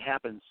motion. But it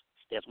happens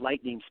at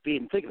lightning speed.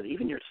 And think of it,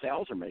 even your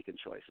cells are making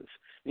choices.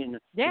 I mean,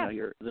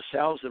 the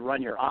cells that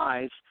run your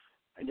eyes,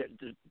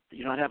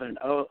 you don't have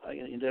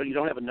you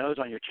don't have a nose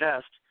on your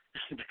chest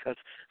because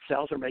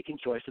cells are making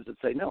choices that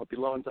say no, it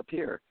belongs up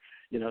here.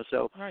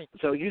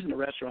 So using the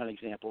restaurant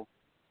example,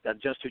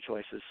 just two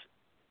choices.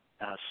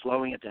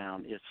 Slowing it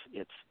down,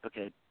 it's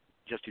okay,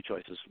 just two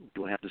choices.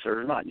 Do I have dessert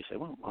or not? And you say,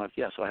 well,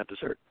 yes, I'll have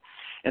dessert.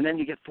 And then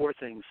you get four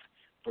things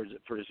for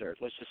dessert.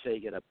 Let's just say you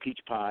get a peach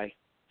pie,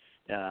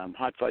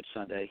 hot fudge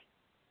sundae,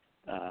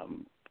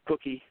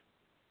 cookie,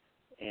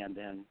 and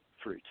then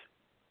fruit.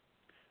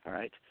 All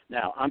right?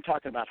 Now, I'm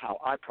talking about how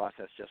I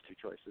process just two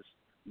choices,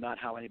 not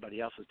how anybody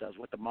else's does.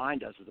 What the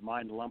mind does is the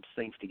mind lumps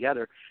things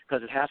together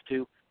because it has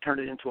to turn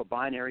it into a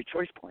binary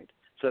choice point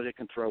so that it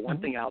can throw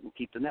one thing out and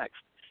keep the next.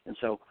 And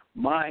so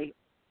my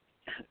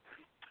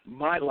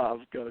love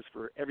goes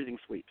for everything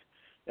sweet.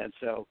 And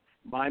so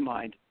my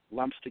mind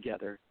lumps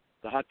together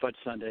the hot fudge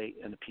sundae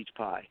and the peach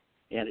pie,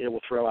 and it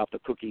will throw out the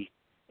cookie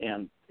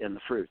and the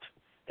fruit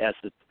as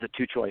the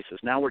two choices.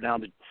 Now we're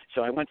down to,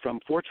 so I went from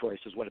four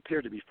choices, what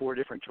appeared to be four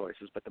different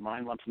choices, but the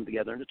mind lumps them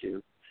together into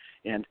two,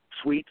 and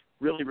sweet,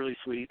 really, really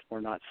sweet, or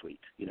not sweet,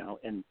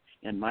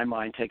 and my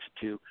mind takes it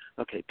to,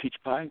 okay, peach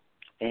pie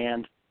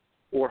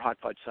or hot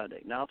fudge sundae.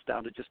 Now it's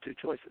down to just two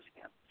choices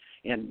again.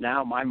 And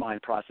now my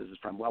mind processes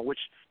from, which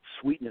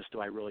sweetness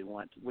do I really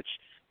want? Which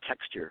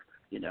texture,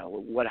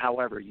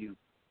 however you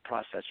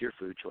process your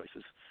food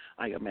choices.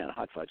 I go, man, a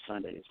hot fudge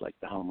sundae is like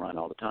the home run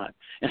all the time.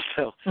 And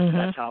so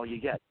that's how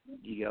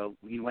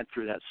you went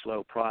through that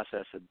slow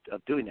process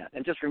of doing that.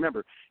 And just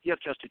remember, you have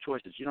just two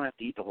choices. You don't have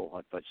to eat the whole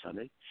hot fudge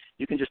sundae.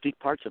 You can just eat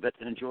parts of it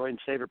and enjoy and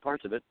savor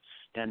parts of it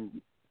and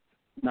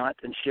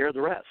share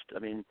the rest. I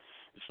mean,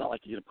 it's not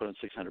like you're going to put on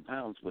 600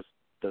 pounds with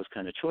those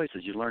kind of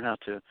choices. You learn how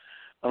to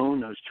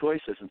own those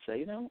choices and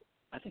say,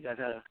 I think I've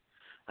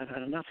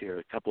had enough here,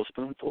 a couple of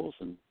spoonfuls,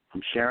 and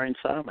I'm sharing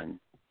some, and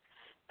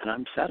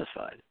I'm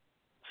satisfied.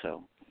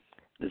 So,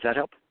 does that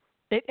help?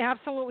 It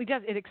absolutely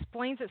does. It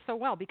explains it so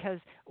well, because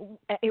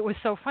it was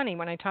so funny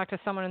when I talked to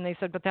someone and they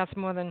said, but that's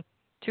more than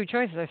two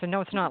choices. I said,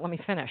 no, it's not. Let me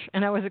finish.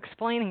 And I was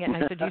explaining it, and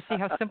I said, do you see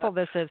how simple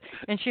this is?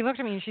 And she looked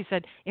at me and she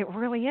said, it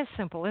really is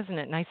simple, isn't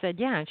it? And I said,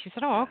 yeah. And she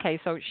said, oh, okay.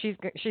 So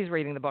she's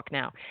reading the book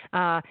now.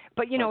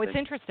 But, it's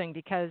interesting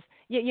because,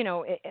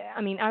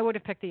 I would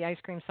have picked the ice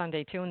cream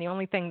sundae too, and the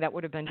only thing that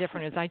would have been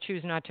different is I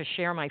choose not to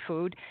share my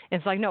food.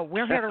 It's like, no,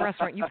 we're here at a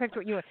restaurant. You picked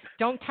what you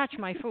don't touch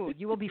my food.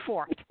 You will be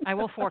forked. I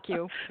will fork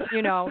you.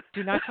 Do not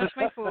touch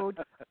my food.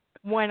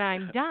 when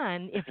I'm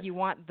done, if you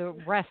want the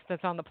rest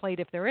that's on the plate,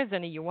 if there is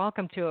any, you're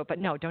welcome to it. But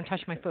no, don't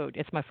touch my food.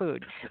 It's my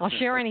food. I'll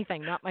share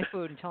anything, not my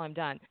food, until I'm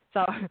done.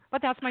 So,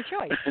 but that's my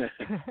choice.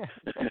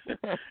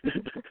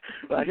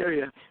 Well, I hear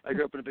you. I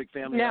grew up in a big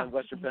family in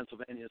Western Mm-hmm.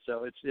 Pennsylvania,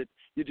 so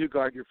you do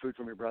guard your food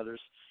from your brothers,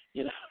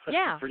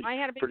 Yeah, pretty, I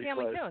had a big pretty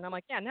family close. too, and I'm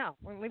like, yeah, no,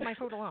 leave my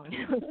food alone.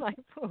 It's my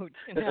food.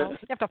 You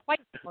have to fight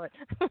for it.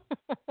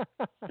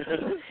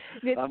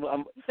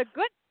 I'm, The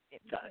good.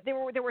 There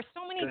were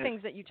so many go ahead.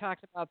 things that you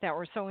talked about that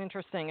were so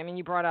interesting. I mean,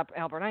 you brought up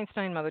Albert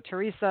Einstein, Mother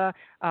Teresa,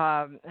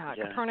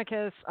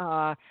 Copernicus.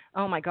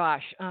 Oh my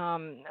gosh,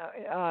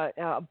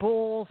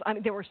 Bulls. I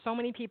mean, there were so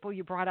many people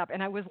you brought up,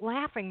 and I was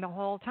laughing the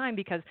whole time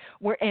because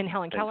and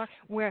Helen Keller.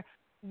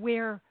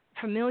 We're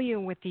familiar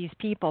with these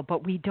people,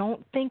 but we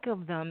don't think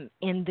of them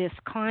in this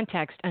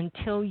context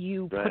until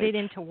you put it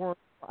into words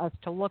for us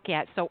to look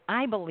at. So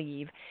I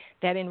believe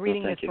that in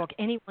reading this book,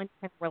 anyone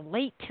can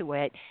relate to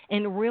it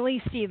and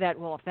really see that,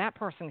 well, if that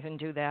person can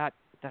do that,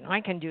 then I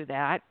can do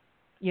that.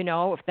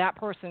 If that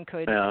person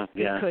could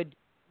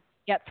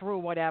get through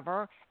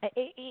whatever.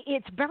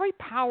 It's very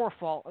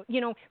powerful.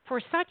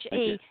 For such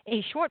a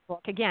short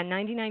book, again,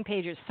 99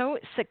 pages, so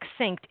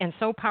succinct and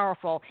so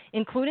powerful,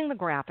 including the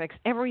graphics,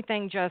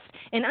 everything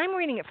and I'm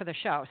reading it for the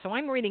show, so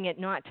I'm reading it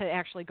not to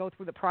actually go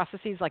through the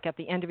processes. Like at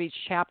the end of each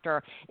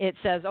chapter, it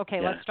says, okay,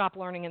 let's stop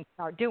learning and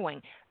start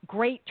doing.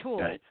 Great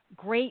tool.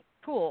 Great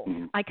tool.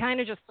 Mm-hmm. I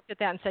kind of just looked at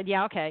that and said,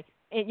 yeah, okay,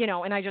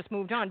 and I just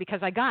moved on because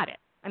I got it.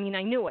 I mean,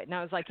 I knew it, and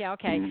I was like, yeah,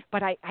 okay. Mm-hmm.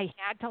 But I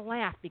had to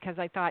laugh because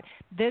I thought,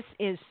 this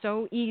is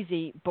so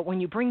easy, but when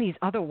you bring these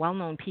other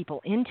well-known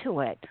people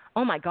into it,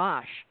 oh, my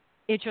gosh,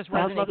 it just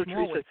resonates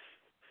more with.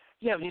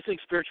 Yeah, when you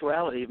think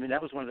spirituality, I mean,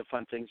 that was one of the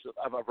fun things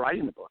of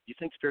writing the book. You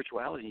think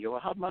spirituality, and you go,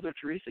 well, how did Mother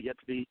Teresa get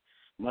to be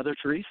Mother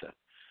Teresa?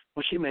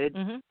 Well, she made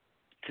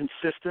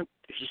consistent,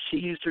 she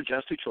used her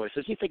just two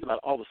choices. You think about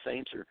all the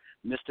saints or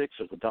mystics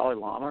or the Dalai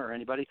Lama or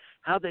anybody,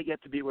 how'd they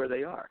get to be where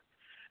they are?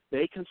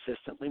 They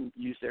consistently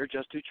use their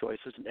just two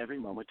choices in every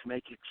moment to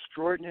make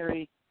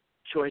extraordinary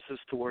choices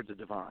toward the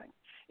divine.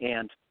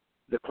 And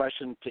the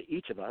question to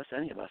each of us,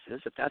 any of us,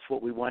 is if that's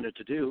what we wanted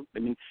to do, I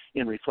mean,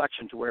 in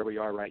reflection to where we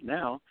are right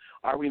now,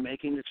 are we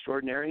making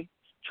extraordinary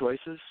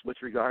choices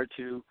with regard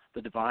to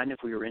the divine if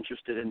we were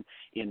interested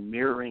in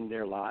mirroring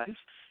their lives?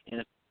 And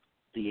if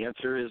the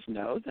answer is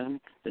no, then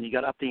you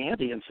got to up the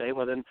ante and say,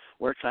 well, then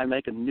where can I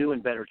make a new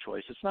and better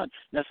choice? It's not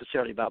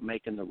necessarily about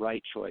making the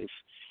right choice.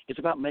 It's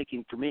about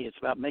making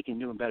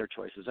new and better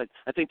choices.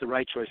 I think the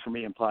right choice for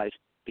me implies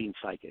being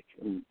psychic.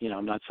 And,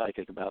 I'm not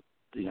psychic about,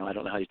 I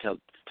don't know how you tell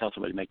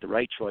somebody to make the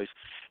right choice.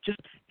 Just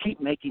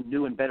keep making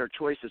new and better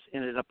choices,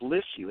 and it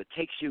uplifts you. It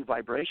takes you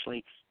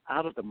vibrationally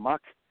out of the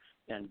muck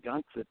and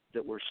gunk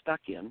that we're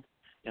stuck in,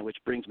 and which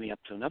brings me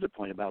up to another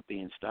point about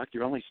being stuck.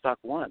 You're only stuck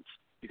once.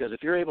 Because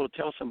if you're able to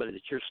tell somebody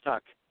that you're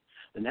stuck,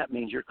 then that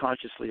means you're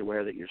consciously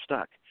aware that you're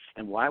stuck.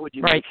 And why would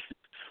you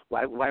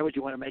why would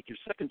you want to make your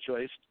second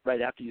choice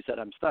right after you said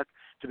I'm stuck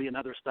to be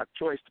another stuck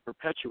choice to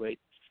perpetuate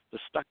the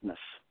stuckness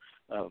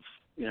of,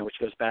 which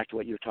goes back to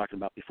what you were talking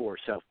about before,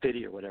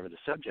 self-pity or whatever the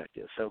subject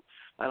is. So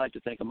I like to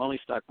think I'm only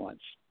stuck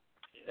once.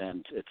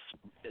 And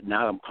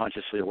now I'm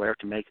consciously aware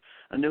to make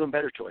a new and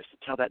better choice, to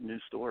tell that new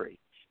story.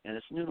 And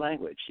it's new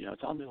language,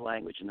 it's all new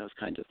language and those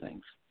kinds of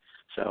things.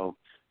 So,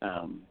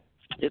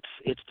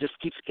 it just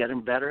keeps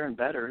getting better and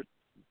better.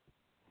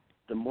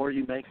 The more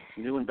you make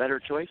new and better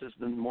choices,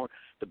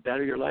 the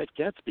better your life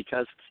gets,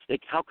 because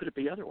how could it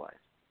be otherwise?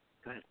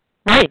 Go ahead.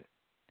 Right.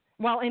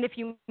 Well, and if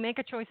you make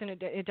a choice and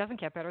it doesn't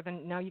get better,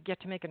 then now you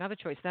get to make another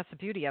choice. That's the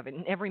beauty of it.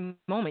 And every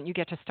moment you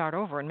get to start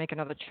over and make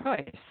another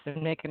choice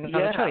and make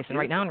another choice. And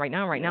right now,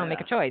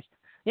 make a choice.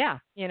 Yeah,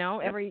 you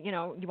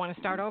want to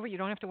start over, you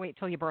don't have to wait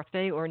till your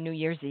birthday or New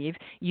Year's Eve.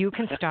 You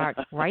can start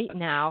right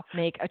now,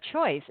 make a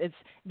choice.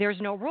 There's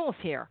no rules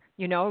here.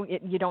 You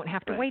don't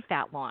have to wait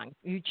that long.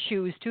 You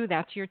choose to,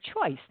 that's your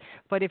choice.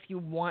 But if you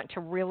want to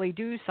really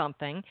do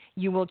something,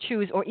 you will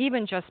choose, or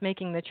even just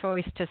making the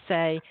choice to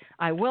say,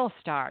 I will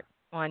start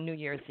on New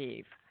Year's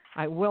Eve.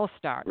 I will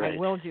start. I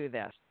will do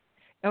this.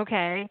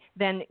 Okay,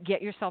 then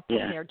get yourself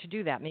prepared to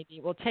do that. Maybe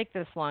it will take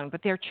this long,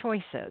 but they're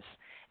choices.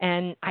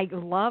 And I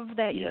love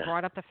that you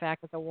brought up the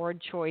fact that the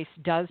word choice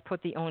does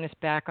put the onus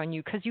back on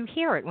you, because you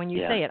hear it when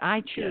you say it.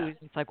 I choose.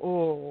 It's like,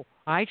 oh,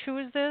 I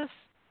choose this?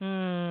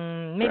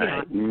 Maybe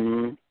not.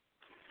 Mm-hmm.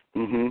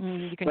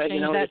 You can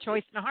change that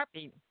choice in a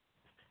heartbeat.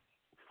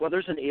 Well,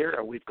 there's an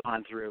era we've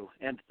gone through,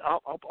 and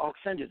I'll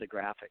send you the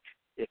graphic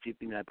if you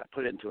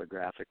put it into a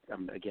graphic.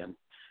 Again,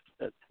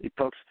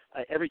 folks,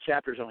 every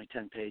chapter is only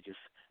 10 pages.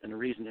 And the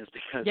reason is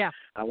because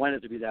I want it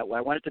to be that way.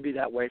 I want it to be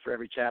that way for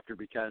every chapter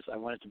because I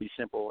want it to be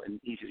simple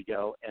and easy to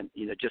go and,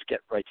 just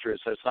get right through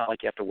it. So it's not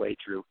like you have to wade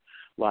through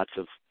lots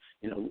of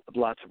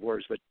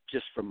words, but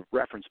just from a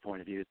reference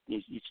point of view,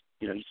 each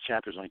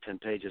chapter is only 10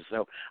 pages.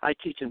 So I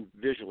teach them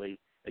visually.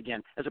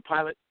 Again, as a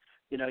pilot,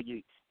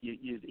 you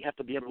have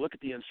to be able to look at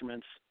the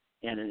instruments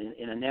and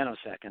in a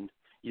nanosecond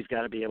you've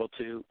got to be able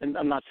to. And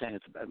I'm not saying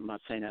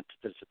that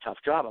it's a tough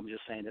job. I'm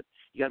just saying that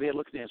you got to be able to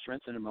look at the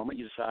instruments. And in a moment,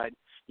 you decide,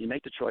 you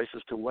make the choice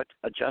as to what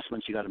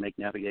adjustments you got to make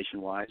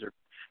navigation-wise, or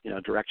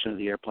direction of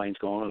the airplane's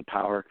going, or the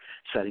power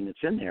setting that's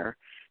in there.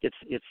 It's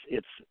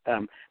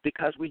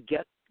because we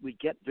get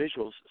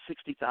visuals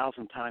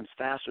 60,000 times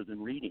faster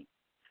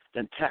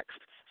than text.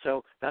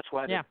 So that's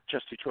why the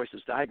just two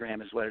choices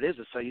diagram is what it is.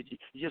 So you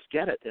just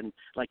get it. And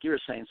like you were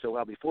saying so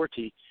well before,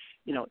 T,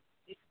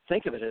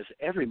 think of it as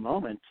every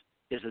moment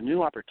is a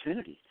new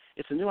opportunity.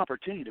 It's a new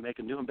opportunity to make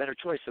a new and better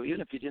choice. So even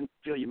if you didn't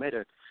feel you made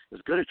as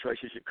good a choice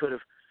as you could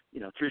have,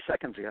 3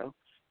 seconds ago,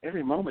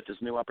 every moment is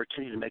a new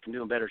opportunity to make a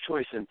new and better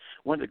choice. And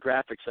one of the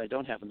graphics I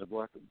don't have in the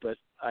book, but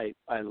I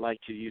like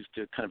to use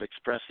to kind of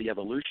express the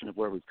evolution of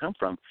where we've come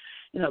from.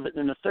 In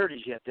the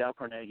 30s, you had Dale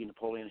Carnegie,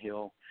 Napoleon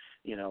Hill,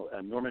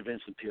 Norman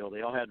Vincent Peale.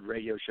 They all had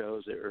radio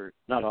shows, or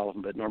not all of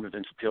them, but Norman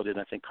Vincent Peale did,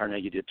 and I think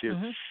Carnegie did too.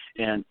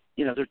 Mm-hmm. And,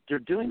 they're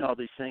doing all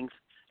these things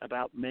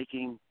about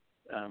making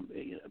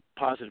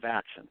positive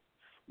action.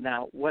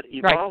 Now, what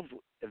evolved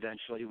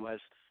eventually was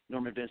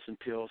Norman Vincent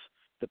Peale's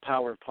The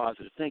Power of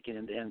Positive Thinking,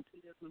 and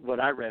what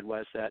I read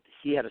was that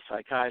he had a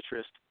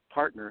psychiatrist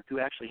partner who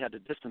actually had to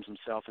distance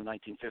himself in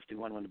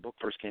 1951 when the book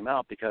first came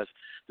out, because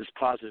this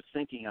positive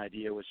thinking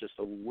idea was just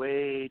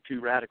way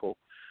too radical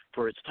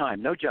for its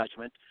time. No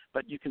judgment,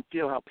 but you can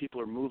feel how people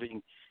are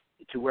moving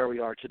to where we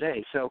are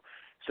today. So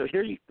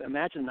here you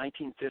imagine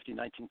 1950,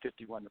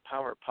 1951, the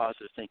power of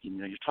positive thinking.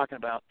 You're talking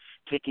about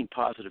taking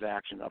positive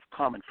action, a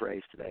common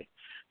phrase today.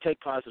 Take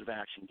positive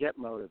action, get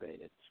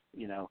motivated,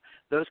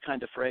 those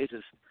kind of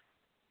phrases.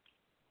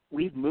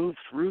 We've moved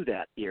through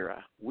that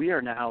era. We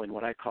are now in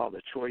what I call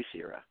the choice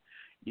era.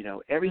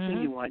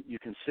 Everything you want, you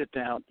can sit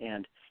down,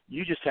 and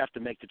you just have to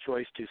make the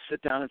choice to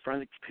sit down in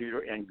front of the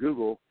computer and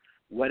Google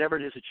whatever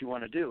it is that you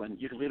want to do. And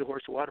you can lead a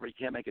horse to water, but you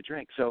can't make it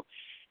drink. So,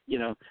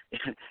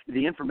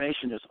 the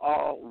information is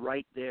all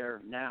right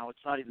there now. It's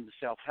not even the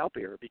self-help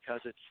era,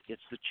 because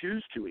it's the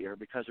choose to era,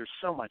 because there's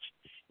so much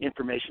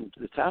information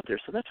that's out there.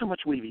 So that's how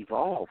much we've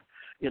evolved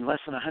in less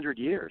than 100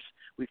 years.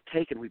 We've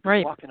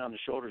been walking on the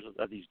shoulders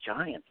of these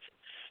giants.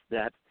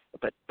 But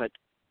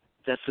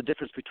that's the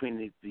difference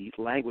between the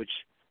language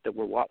that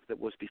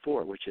was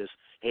before, which is,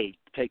 hey,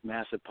 take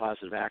massive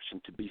positive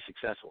action to be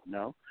successful.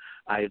 No,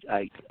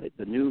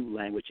 the new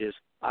language is,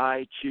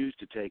 I choose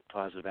to take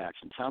positive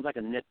action. It sounds like a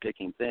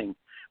nitpicking thing,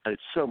 but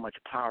it's so much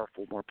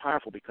more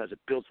powerful, because it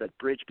builds that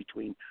bridge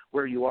between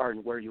where you are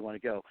and where you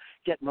want to go.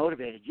 Get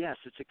motivated, yes,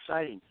 it's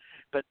exciting,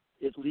 but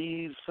it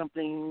leaves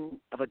something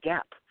of a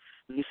gap.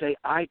 When you say,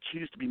 I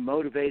choose to be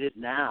motivated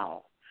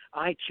now,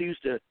 I choose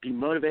to be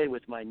motivated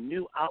with my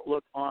new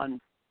outlook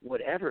on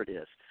whatever it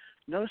is.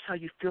 Notice how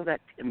you feel that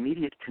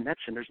immediate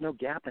connection. There's no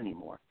gap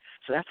anymore.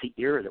 So that's the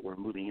era that we're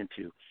moving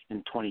into in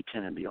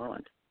 2010 and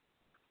beyond.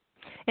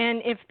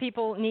 And if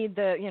people need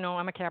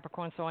I'm a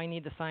Capricorn, so I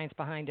need the science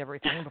behind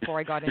everything. Before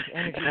I got into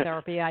energy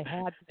therapy, I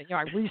had,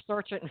 I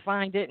research it and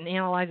find it and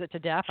analyze it to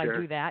death. Sure.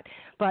 I do that.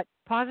 But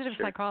positive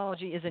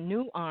psychology is a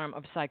new arm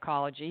of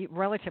psychology,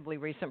 relatively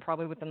recent,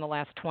 probably within the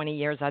last 20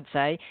 years, I'd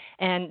say.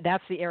 And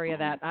that's the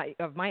area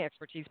of my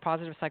expertise,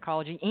 positive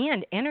psychology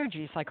and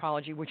energy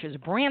psychology, which is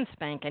brand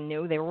spanking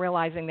new. They were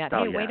realizing that,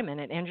 wait a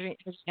minute, energy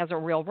has a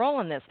real role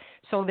in this.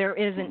 So there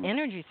is an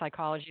energy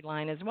psychology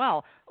line as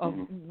well,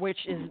 which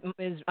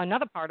is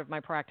another part of my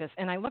practice.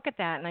 And I look at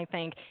that and I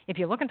think, if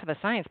you look into the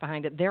science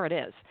behind it, there it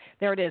is.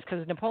 There it is,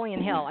 because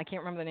Napoleon Hill, I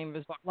can't remember the name of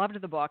his book, loved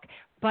the book,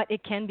 but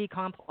it can be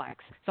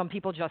complex. Some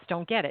people just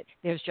don't get it.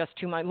 There's just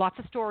too much, lots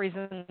of stories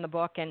in the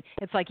book, and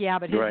it's like,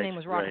 but his name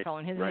was Rockefeller,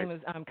 and his name was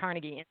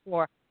Carnegie,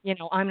 or,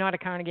 I'm not a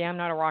Carnegie, I'm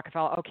not a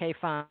Rockefeller, okay,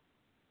 fine.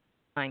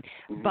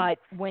 Mm-hmm. But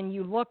when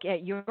you look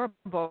at your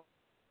book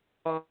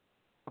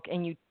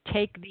and you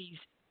take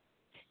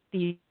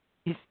these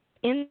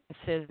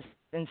instances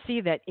and see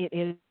that it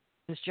is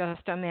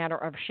just a matter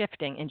of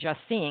shifting and just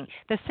seeing.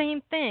 The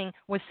same thing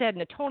was said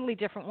in a totally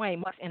different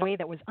way, in a way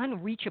that was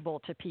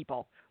unreachable to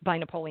people by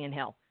Napoleon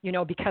Hill,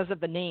 because of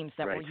the names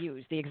that were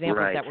used, the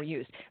examples that were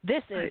used.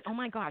 This is, oh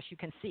my gosh, you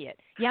can see it.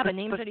 Yeah, the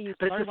names that are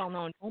used are very well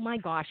known. Oh my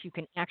gosh, you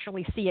can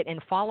actually see it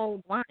and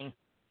follow line.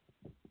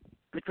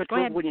 But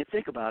when you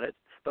think about it,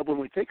 when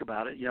we think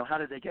about it, how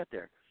did they get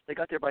there? They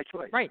got there by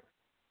choice. Right.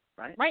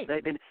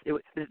 They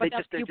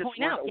just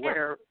weren't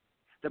aware.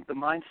 The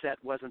mindset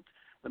wasn't.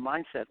 The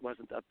mindset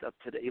wasn't up to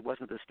it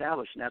wasn't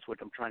established, and that's what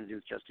I'm trying to do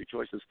with Just Two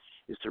Choices,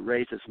 is to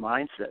raise this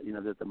mindset,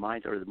 that the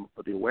mind, or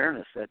the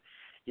awareness that,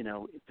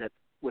 that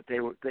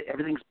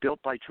everything's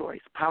built by choice,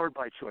 powered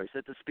by choice,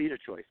 at the speed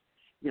of choice.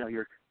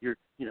 Your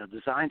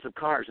designs of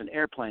cars and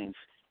airplanes,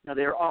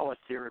 they're all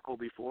etherical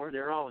before,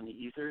 they're all in the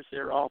ethers,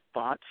 they're all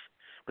thoughts,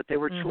 but they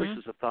were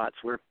choices of thoughts,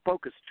 where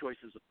focused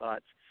choices of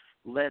thoughts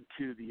led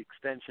to the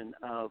extension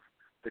of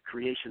the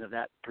creation of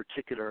that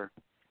particular,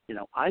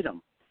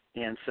 item.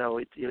 And so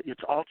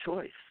it's all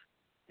choice,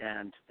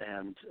 and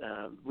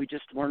we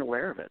just weren't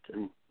aware of it.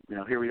 And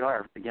here we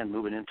are again,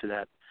 moving into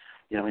that,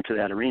 into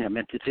that arena.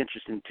 It's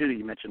interesting too.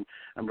 You mentioned,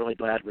 I'm really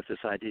glad with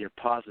this idea of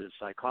positive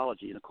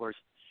psychology, and of course,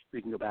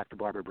 we can go back to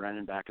Barbara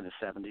Brennan back in the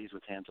 70s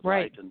with Hands of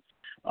Right. Light and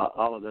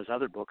all of those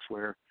other books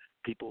where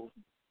people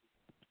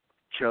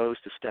chose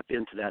to step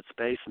into that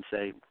space and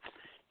say,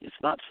 it's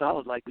not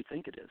solid like we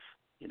think it is,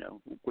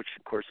 which,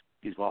 of course,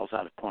 evolves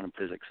out of quantum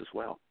physics as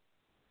well.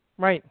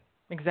 Right.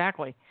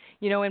 Exactly.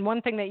 And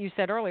one thing that you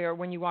said earlier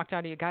when you walked out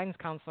of your guidance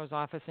counselor's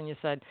office and you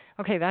said,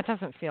 okay, that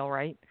doesn't feel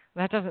right.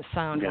 That doesn't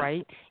sound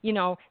right.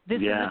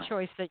 This is a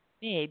choice that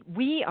you made.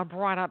 We are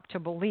brought up to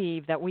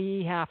believe that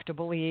we have to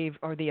believe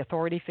or the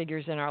authority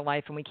figures in our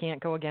life and we can't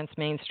go against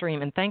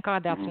mainstream. And thank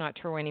God that's not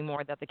true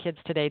anymore, that the kids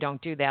today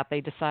don't do that. They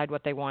decide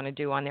what they want to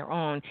do on their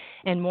own.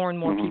 And more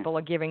people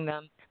are giving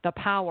them the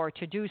power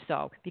to do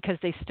so because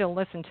they still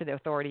listen to the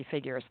authority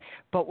figures.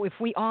 But if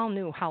we all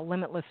knew how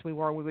limitless we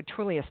were, we would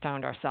truly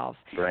astound ourselves.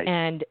 Right.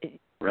 And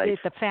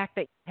the fact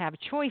that you have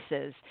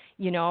choices,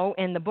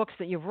 and the books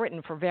that you've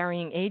written for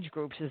varying age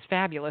groups is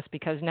fabulous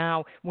because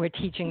now we're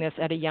teaching this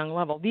at a young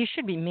level. These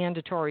should be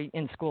mandatory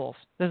in schools.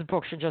 This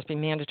book should just be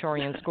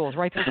mandatory in schools,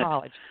 right through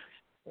college.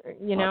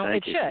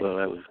 It should. Well,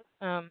 that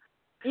was...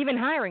 Even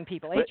hiring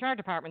people, HR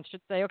departments should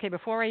say, okay,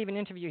 before I even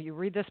interview you,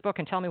 read this book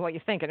and tell me what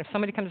you think. And if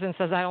somebody comes in and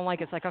says, I don't like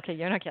it, it's like, okay,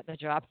 you're not getting the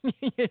job,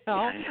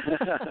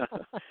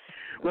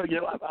 Well,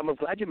 I'm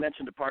glad you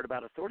mentioned the part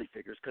about authority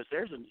figures because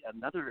there's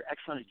another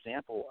excellent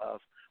example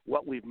of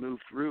what we've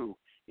moved through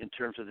in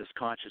terms of this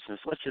consciousness.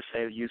 Let's just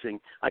say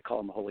I call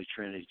them the Holy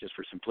Trinity just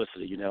for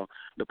simplicity,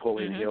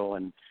 Napoleon Hill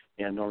and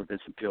Norman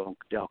Vincent Peale and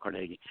Dale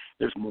Carnegie.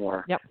 There's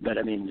more, but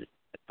I mean,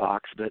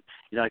 box, but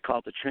I call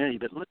it the Trinity.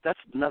 But look, that's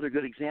another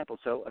good example.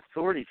 So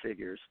authority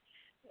figures,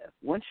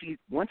 once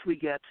we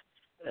get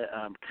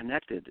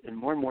connected and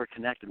more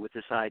connected with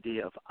this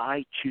idea of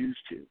I choose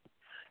to,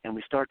 and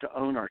we start to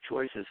own our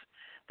choices,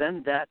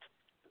 then that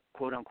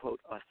quote unquote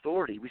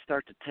authority, we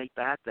start to take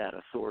back that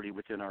authority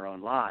within our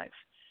own lives,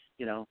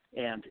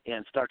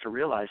 and start to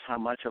realize how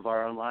much of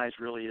our own lives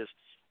really is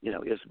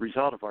a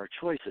result of our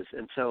choices.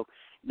 And so,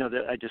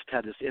 that I just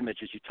had this image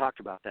as you talked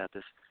about that,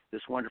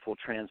 this wonderful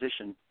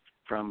transition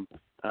from,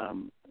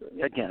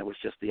 again, it was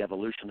just the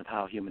evolution of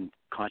how human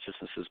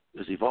consciousness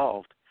has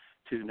evolved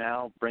to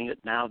now bring it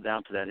now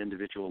down to that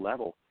individual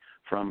level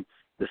from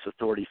this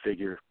authority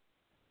figure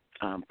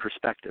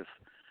perspective.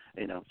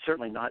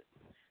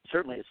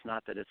 Certainly it's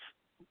not that it's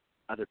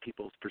other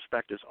people's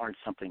perspectives aren't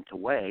something to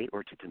weigh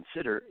or to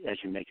consider as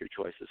you make your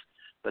choices,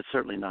 but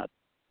certainly not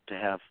to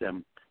have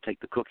them take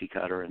the cookie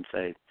cutter and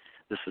say,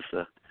 this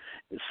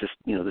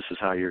is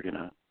how you're going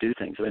to do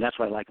things. I mean, that's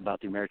what I like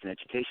about the American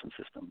education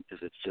system is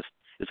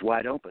it's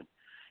wide open.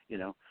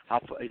 How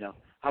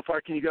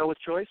far can you go with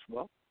choice?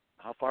 Well,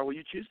 how far will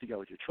you choose to go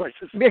with your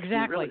choices?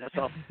 Exactly. Really, that's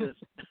all it is.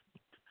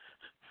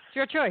 It's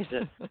your choice.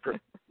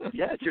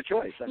 Yeah, it's your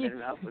choice. I mean,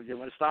 you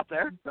want to stop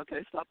there?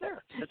 Okay, stop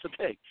there. That's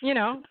okay.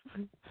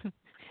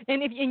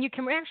 And you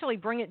can actually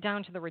bring it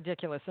down to the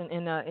ridiculous.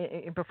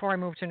 And before I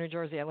moved to New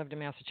Jersey, I lived in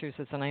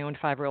Massachusetts, and I owned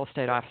 5 real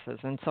estate offices,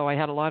 and so I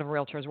had a lot of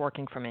realtors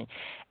working for me.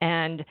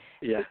 And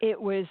there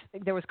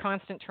was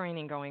constant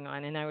training going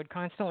on, and I would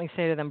constantly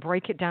say to them,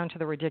 break it down to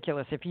the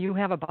ridiculous. If you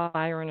have a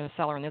buyer and a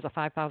seller, and there's a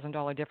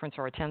 $5,000 difference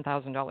or a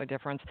 $10,000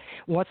 difference,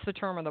 what's the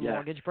term of the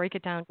mortgage? Break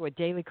it down to a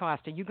daily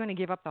cost. Are you going to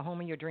give up the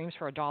home of your dreams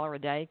for $1 a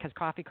day? Because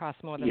coffee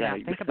costs more than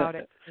that. Think about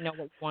it. You know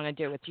what you want to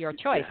do. It's your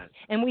choice.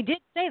 And we did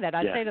say that.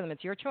 I'd say to them,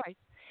 it's your choice.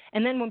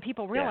 And then when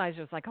people realized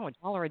it was like,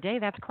 $1 a day,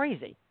 that's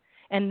crazy.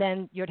 And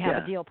then you'd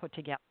have a deal put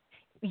together.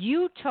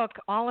 You took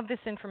all of this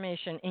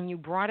information and you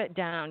brought it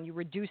down. You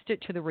reduced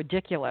it to the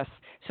ridiculous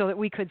so that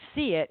we could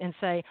see it and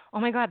say, oh,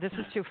 my God, this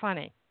is too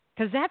funny.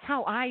 Because that's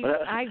how I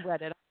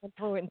read it. I went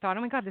through it and thought,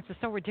 oh, my God, this is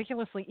so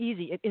ridiculously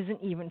easy. It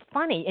isn't even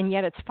funny. And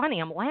yet it's funny.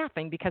 I'm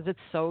laughing because it's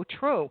so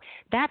true.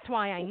 That's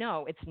why I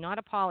know it's not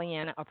a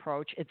Pollyanna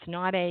approach. It's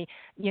not a,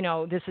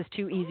 this is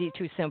too easy,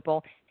 too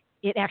simple.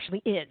 It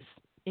actually is.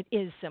 It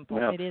is simple.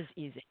 It is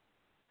easy.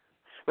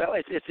 Well,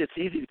 it's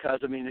easy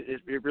because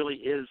it really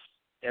is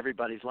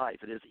everybody's life.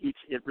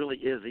 It really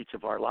is each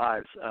of our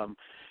lives.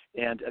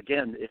 And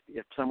again,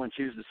 if someone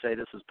chooses to say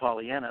this is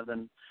Pollyanna,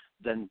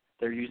 then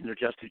they're using their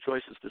just two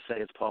choices to say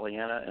it's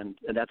Pollyanna, and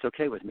that's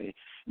okay with me.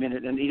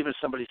 And even if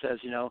somebody says,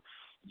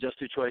 just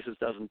two choices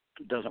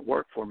doesn't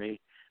work for me,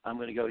 I'm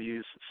going to go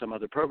use some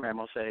other program,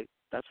 I'll say,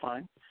 that's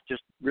fine.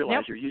 Just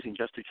realize you're using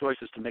just two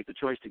choices to make the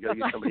choice to go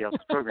use somebody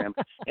else's program.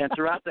 And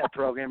throughout that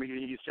program, you're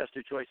going to use just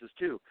two choices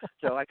too.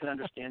 So I can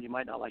understand you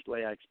might not like the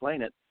way I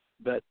explain it,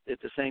 but at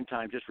the same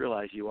time, just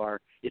realize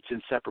it's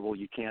inseparable.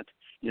 You can't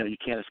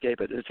escape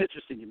it. It's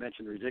interesting you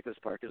mentioned the ridiculous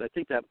part because I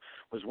think that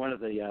was one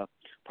of the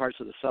parts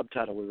of the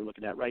subtitle we were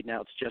looking at. Right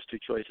now, it's just two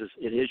choices.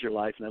 It is your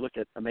life. And I looked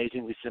at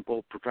amazingly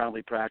simple,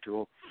 profoundly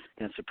practical,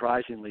 and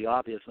surprisingly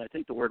obvious. And I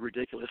think the word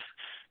ridiculous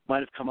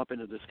might have come up in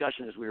the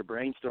discussion as we were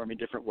brainstorming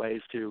different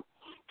ways to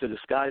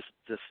disguise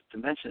this, to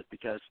mention it,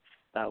 because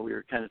we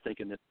were kind of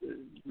thinking that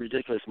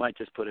ridiculous might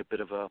just put a bit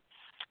of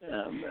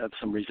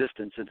some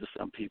resistance into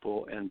some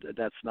people, and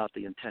that's not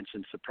the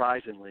intention.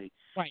 Surprisingly,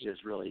 is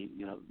really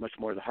much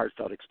more the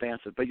heartfelt,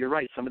 expansive. But you're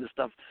right. Some of the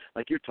stuff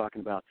like you're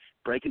talking about,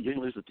 you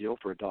can lose a deal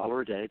for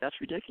 $1 a day. That's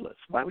ridiculous.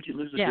 Why would you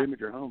lose the dream of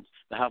your home,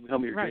 the home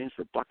of your dreams,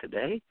 for $1 a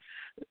day?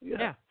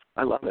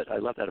 I love it. I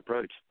love that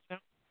approach.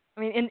 I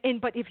mean,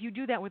 but if you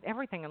do that with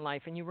everything in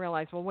life and you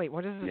realize, well, wait,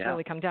 what does this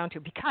really come down to?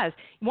 Because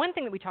one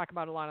thing that we talk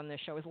about a lot on this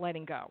show is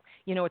letting go.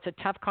 You know, it's a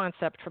tough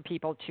concept for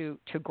people to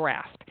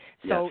grasp.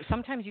 So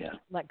sometimes you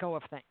let go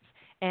of things.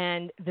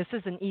 And this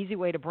is an easy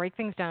way to break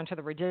things down to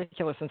the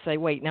ridiculous and say,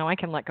 wait, now I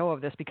can let go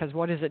of this because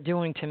what is it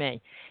doing to me?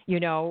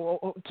 You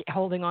know,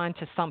 holding on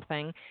to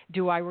something.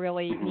 Do I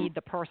really need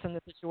the person,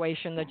 the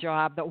situation, the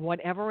job,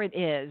 whatever it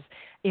is,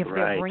 if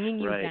they're bringing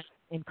you down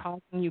and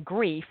causing you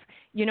grief,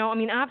 you know, I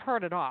mean, I've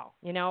heard it all.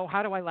 You know,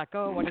 how do I let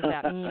go? What does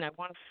that mean? I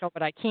want to let go,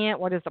 but I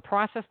can't. What is the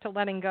process to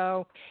letting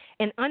go?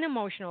 And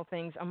unemotional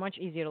things are much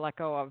easier to let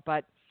go of,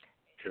 but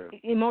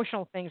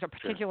emotional things are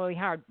particularly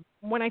hard.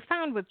 What I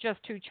found with just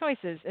two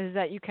choices is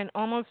that you can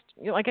almost,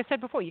 like I said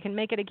before, you can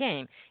make it a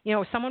game. You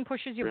know, if someone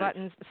pushes your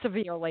buttons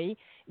severely,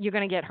 you're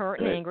going to get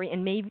hurt and angry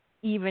and maybe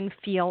even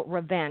feel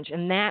revenge.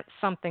 And that's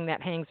something that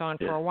hangs on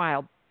for a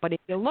while. But if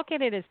you look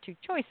at it as two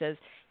choices,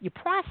 you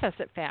process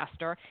it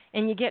faster,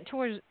 and you get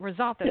to a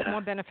result that's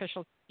more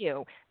beneficial to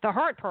you, the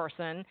hurt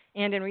person,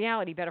 and in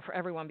reality better for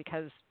everyone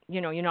because, you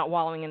know, you're not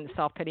wallowing in the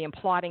self-pity and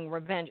plotting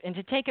revenge. And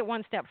to take it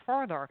one step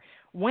further,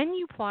 when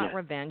you plot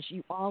revenge,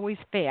 you always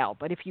fail.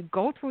 But if you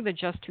go through the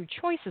just two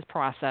choices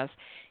process,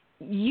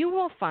 you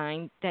will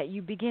find that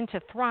you begin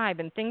to thrive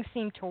and things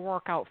seem to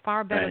work out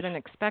far better than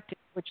expected,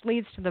 which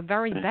leads to the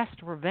very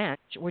best revenge,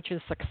 which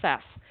is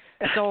success.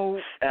 So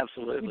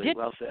absolutely, you didn't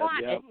well said. plot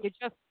it, you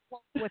just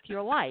flow with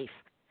your life,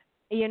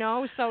 you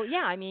know. So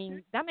yeah, I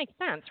mean that makes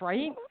sense,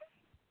 right?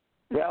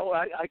 Well,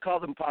 I call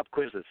them pop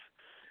quizzes.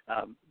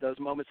 Those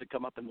moments that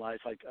come up in life,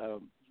 like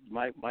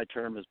my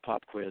term is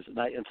pop quiz,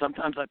 and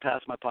sometimes I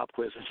pass my pop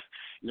quizzes,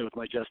 you know, with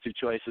my just two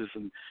choices,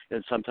 and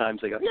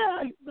sometimes I go,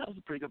 that was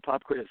a pretty good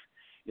pop quiz.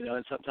 You know,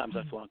 and sometimes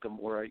I flunk them,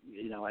 or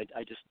you know, I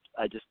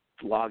just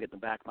log it in the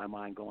back of my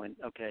mind, going,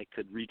 okay,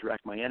 could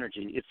redirect my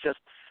energy. It's just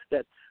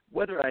that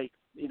whether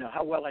you know,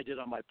 how well I did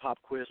on my pop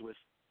quiz with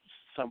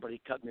somebody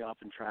cut me off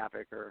in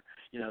traffic, or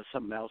you know,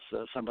 something else,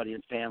 somebody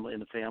in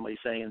the family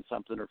saying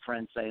something, or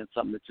friends saying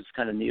something that just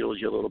kind of needles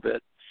you a little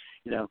bit.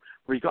 You know,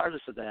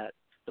 regardless of that,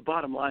 the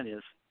bottom line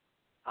is,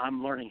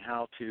 I'm learning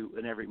how to,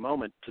 in every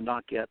moment, to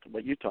not get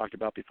what you talked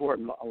about before.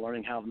 I'm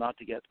learning how not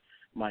to get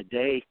my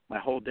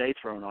whole day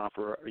thrown off,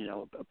 or you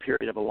know,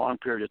 a long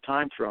period of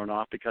time thrown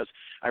off, because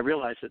I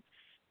realize that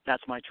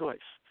that's my choice.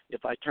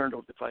 If I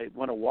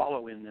want to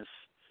wallow in this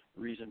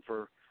reason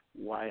for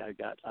why I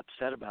got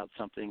upset about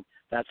something,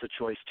 that's a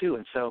choice too.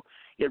 And so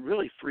it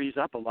really frees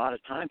up a lot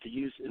of time to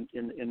use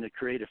in the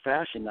creative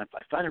fashion. I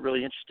find it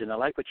really interesting. I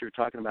like what you were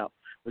talking about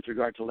with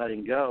regard to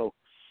letting go.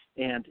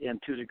 And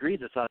to a degree,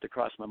 the thought that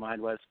crossed my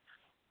mind was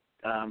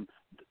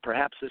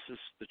perhaps this is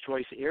the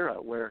choice era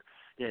where,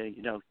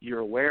 you know, you're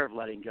aware of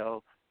letting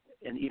go,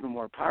 and even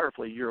more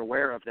powerfully, you're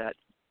aware of that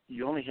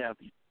you only have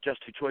just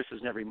two choices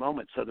in every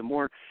moment. So the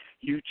more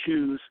you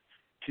choose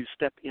to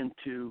step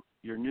into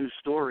your new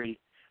story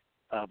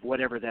of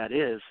whatever that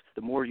is,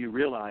 the more you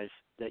realize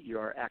that you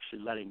are actually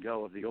letting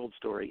go of the old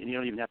story, and you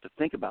don't even have to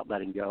think about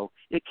letting go.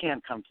 It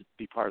can come to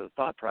be part of the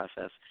thought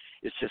process.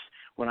 It's just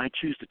when I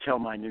choose to tell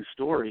my new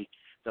story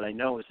that I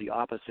know is the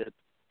opposite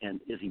and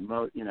is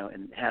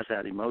and has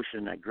that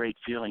emotion, that great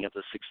feeling of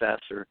the success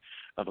or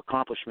of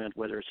accomplishment,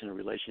 whether it's in a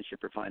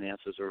relationship or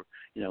finances or,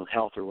 you know,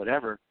 health or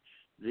whatever.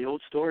 The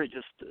old story,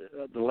 just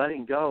the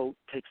letting go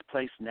takes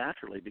place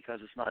naturally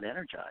because it's not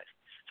energized.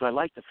 So I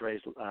like the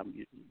phrase,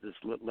 this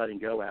letting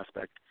go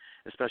aspect,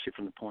 especially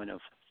from the point of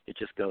it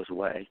just goes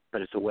away,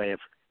 but it's a way of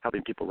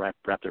helping people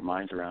wrap their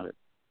minds around it.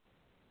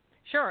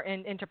 Sure,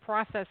 and to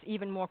process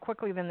even more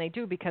quickly than they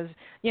do, because,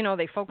 you know,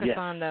 they focus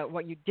on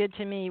what you did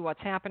to me,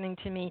 what's happening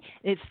to me.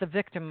 It's the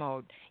victim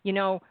mode. You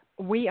know,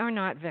 we are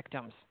not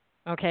victims.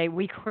 Okay,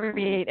 we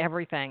create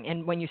everything,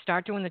 and when you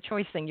start doing the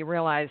choice thing, you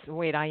realize,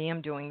 wait, I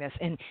am doing this,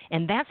 and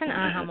that's an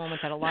aha moment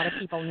that a lot of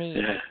people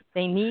need.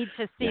 They need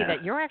to see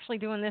that you're actually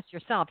doing this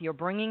yourself. You're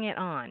bringing it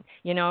on,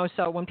 you know.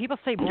 So when people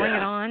say bring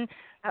it on,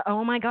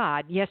 oh my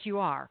God, yes, you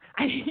are.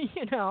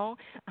 You know,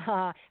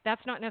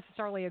 that's not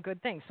necessarily a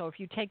good thing. So if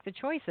you take the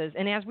choices,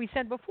 and as we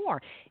said before,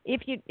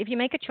 if you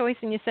make a choice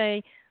and you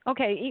say,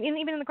 okay,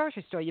 even in the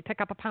grocery store, you pick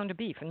up a pound of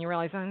beef and you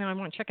realize, oh, no, I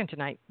want chicken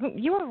tonight.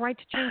 You have a right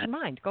to change your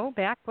mind. Go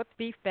back, put the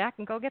beef back,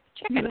 and go get the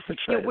chicken.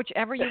 You know,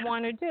 whichever you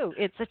want to do.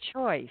 It's a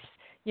choice,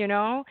 you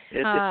know.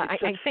 I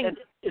think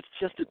it's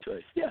just a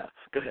choice. Yeah,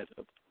 go ahead.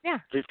 Yeah.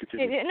 Please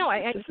continue.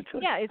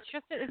 It's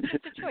just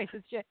a choice.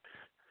 It's just,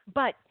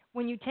 but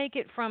when you take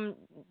it from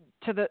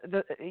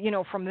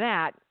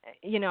that,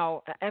 you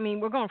know, I mean,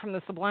 we're going from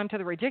the sublime to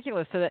the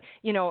ridiculous to the,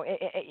 you know,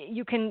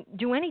 you can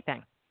do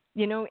anything.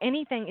 You know,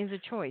 anything is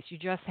a choice. You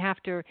just have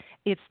to,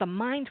 it's the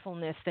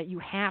mindfulness that you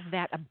have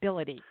that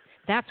ability.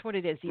 That's what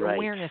it is, the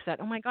awareness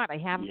that, oh, my God, I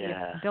have this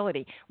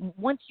ability.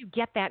 Once you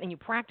get that and you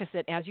practice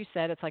it, as you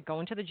said, it's like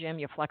going to the gym,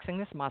 you're flexing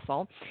this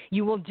muscle.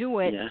 You will do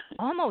it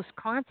almost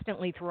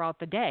constantly throughout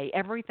the day.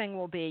 Everything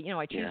will be, you know,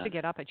 I choose to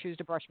get up, I choose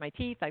to brush my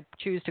teeth, I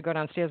choose to go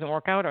downstairs and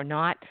work out or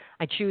not.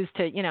 I choose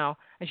to, you know,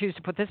 I choose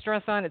to put this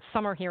dress on. It's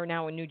summer here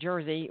now in New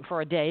Jersey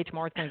for a day.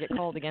 Tomorrow it's going to get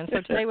cold again.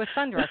 So today was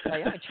sundress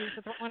day. I choose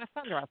to throw on a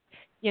sundress.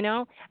 You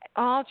know,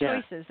 all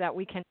choices that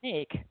we can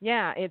make.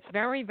 Yeah, it's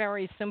very,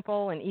 very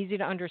simple and easy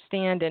to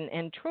understand.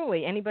 And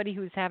truly, anybody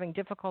who's having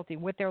difficulty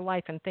with their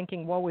life and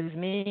thinking, woe is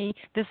me,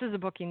 this is a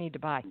book you need to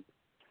buy.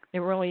 It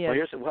really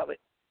is.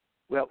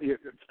 Well,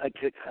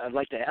 I'd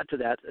like to add to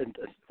that. And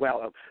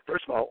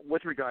first of all,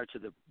 with regard to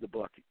the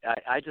book,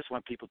 I just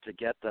want people to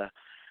get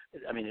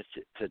it's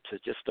to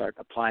just start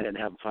applying it and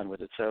having fun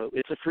with it. So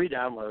it's a free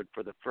download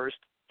for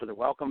the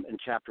welcome in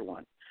Chapter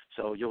 1.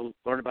 So you'll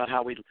learn about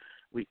how we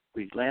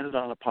landed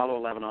on Apollo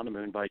 11 on the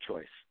moon by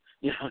choice.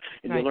 And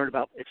you'll learn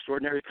about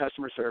extraordinary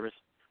customer service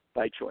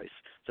by choice.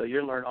 So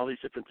you'll learn all these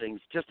different things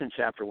just in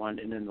Chapter 1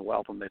 and in the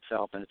welcome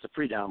itself. And it's a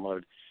free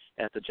download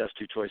at the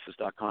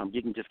just2choices.com.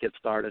 You can just get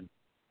started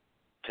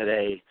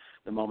today,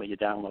 the moment you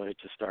download it,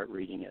 to start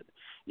reading it,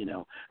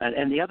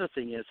 And the other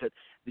thing is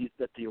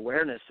that the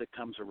awareness that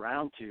comes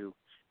around to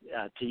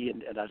T,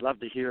 and I'd love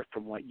to hear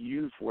from what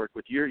you've worked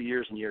with your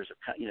years and years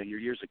of your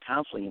years of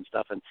counseling and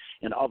stuff,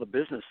 and all the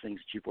business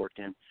things that you've worked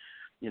in.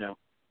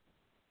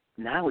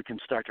 Now we can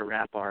start to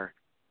wrap our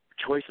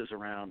choices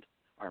around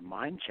our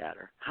mind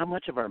chatter. How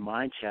much of our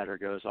mind chatter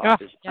goes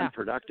off as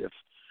unproductive?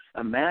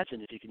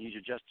 Imagine if you can use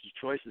your just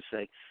choice to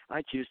say,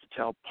 I choose to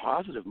tell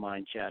positive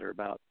mind chatter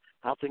about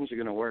how things are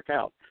going to work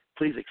out.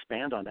 Please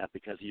expand on that,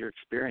 because your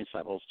experience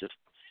level is just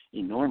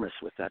enormous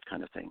with that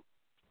kind of thing.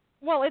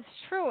 Well, it's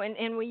true,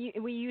 and we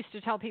used to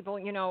tell people,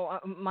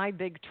 my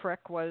big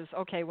trick was,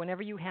 okay,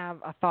 whenever you have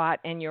a thought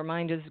and your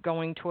mind is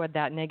going toward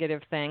that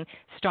negative thing,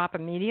 stop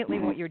immediately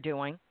what you're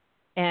doing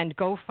and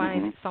go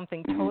find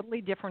something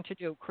totally different to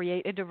do.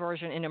 Create a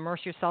diversion and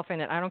immerse yourself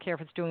in it. I don't care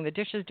if it's doing the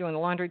dishes, doing the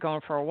laundry,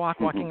 going for a walk,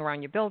 walking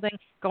around your building,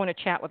 going to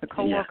chat with a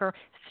coworker.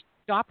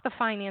 Stop the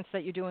finance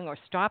that you're doing, or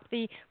stop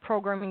the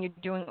programming you're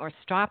doing, or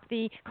stop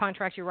the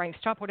contract you're writing.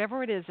 Stop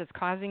whatever it is that's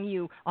causing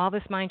you all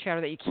this mind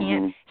chatter that you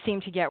can't seem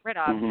to get rid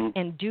of,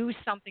 and do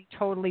something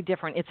totally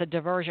different. It's a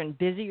diversion.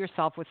 Busy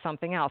yourself with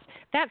something else.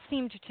 That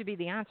seemed to be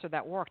the answer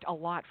that worked a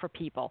lot for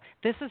people.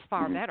 This is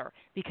far better,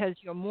 because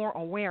you're more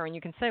aware, and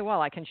you can say,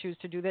 well, I can choose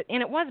to do that.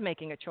 And it was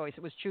making a choice.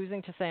 It was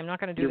choosing to say, I'm not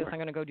going to do this. I'm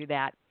going to go do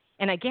that.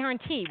 And I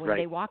guarantee when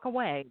they walk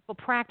away, we'll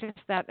practice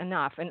that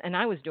enough. And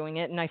I was doing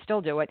it, and I still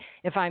do it.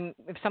 If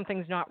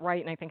something's not right,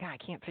 and I think, I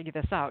can't figure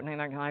this out,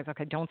 and I realize,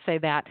 okay, don't say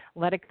that.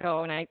 Let it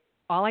go. And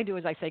all I do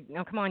is I say,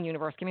 no, come on,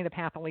 universe, give me the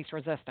path of least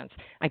resistance.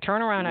 I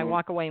turn around, I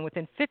walk away, and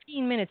within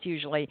 15 minutes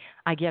usually,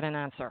 I get an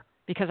answer.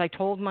 Because I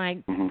told my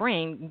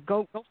brain,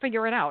 go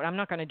figure it out. I'm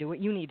not going to do it.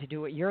 You need to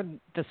do it. You're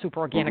the super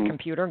organic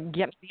computer.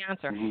 Get me the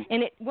answer.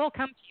 And it will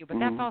come to you, but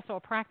that's also a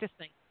practice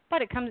thing.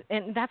 But it comes,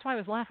 and that's why I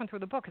was laughing through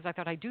the book, because I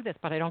thought I do this,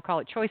 but I don't call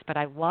it choice. But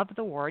I love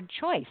the word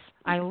choice.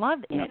 I love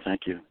it. No,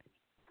 thank you.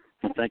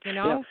 Thank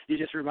you. You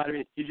just reminded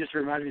me. You just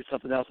reminded me of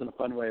something else in a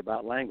fun way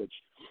about language.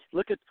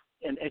 Look at,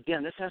 and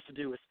again, this has to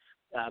do with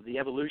the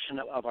evolution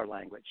of our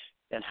language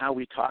and how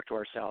we talk to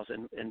ourselves.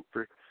 And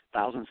for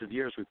thousands of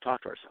years, we've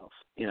talked to ourselves.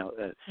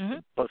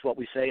 Both what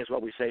we say is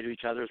what we say to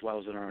each other, as well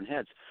as in our own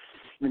heads.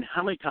 I mean,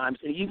 how many times?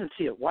 And you even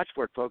see it. Watch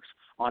for it, folks,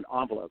 on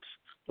envelopes.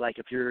 Like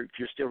if you're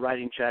still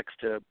writing checks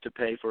to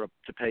pay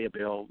a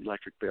bill,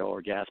 electric bill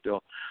or gas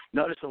bill,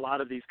 notice a lot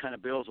of these kind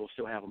of bills will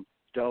still have them.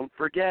 Don't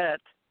forget,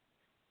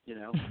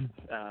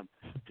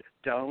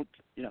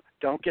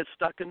 don't get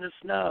stuck in the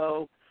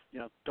snow.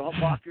 Don't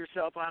walk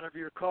yourself out of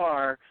your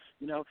car.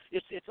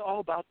 It's all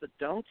about the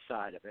don't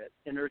side of it,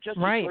 and there are just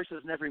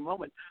choices in every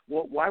moment.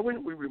 Well, why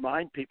wouldn't we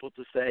remind people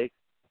to say,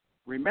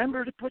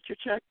 remember to put your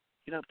check,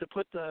 to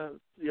put the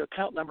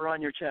account number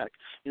on your check,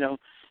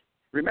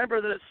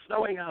 Remember that it's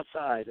snowing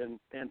outside and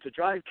to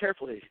drive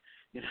carefully.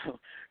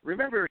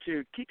 Remember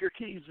to keep your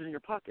keys in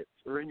your pockets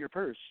or in your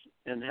purse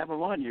and have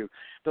them on you.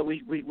 But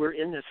we're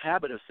in this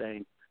habit of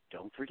saying,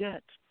 don't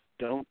forget,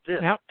 don't this,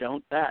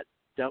 don't that,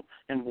 don't.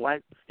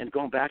 And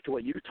going back to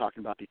what you were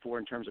talking about before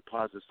in terms of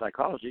positive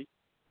psychology,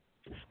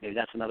 maybe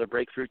that's another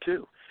breakthrough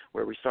too,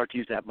 where we start to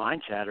use that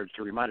mind chatter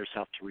to remind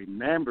ourselves to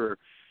remember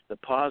the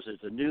positives,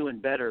 the new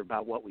and better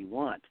about what we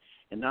want,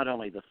 and not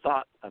only the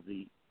thought of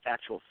the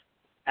actual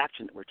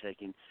action that we're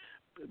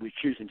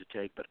choosing to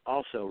take, but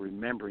also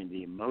remembering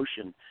the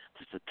emotion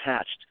that's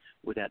attached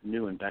with that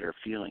new and better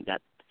feeling.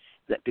 That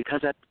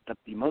because the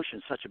emotion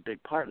is such a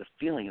big part, the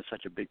feeling is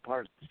such a big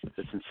part,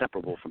 it's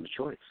inseparable from the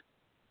choice.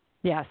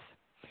 Yes,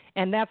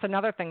 and that's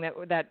another thing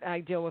that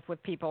I deal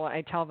with people.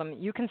 I tell them,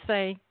 you can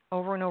say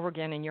over and over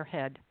again in your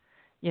head,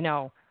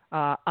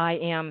 I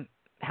am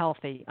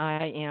healthy,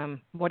 I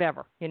am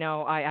whatever,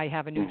 I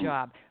have a new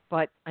job.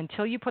 But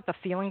until you put the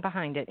feeling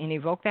behind it and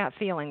evoke that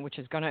feeling, which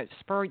is going to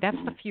spur, that's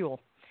the fuel.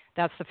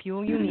 That's the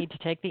fuel you need to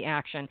take the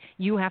action.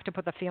 You have to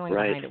put the feeling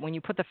behind it. When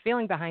you put the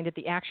feeling behind it,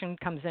 the action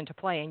comes into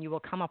play, and you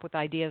will come up with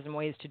ideas and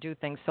ways to do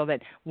things so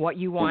that what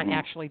you want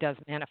actually does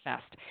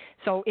manifest.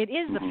 So it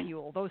is the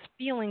fuel. Those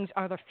feelings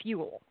are the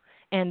fuel,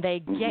 and they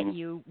get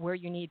you where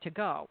you need to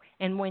go.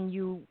 And when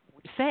you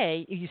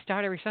say, you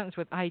start every sentence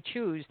with I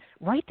choose,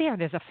 right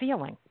there's a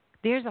feeling.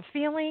 There's a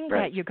feeling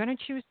that you're going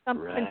to choose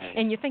something,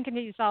 and you're thinking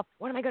to yourself,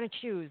 what am I going to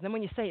choose? And then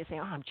when you say, oh,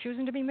 I'm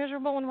choosing to be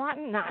miserable and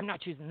rotten? No, I'm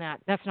not choosing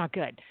that. That's not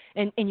good.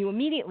 And you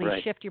immediately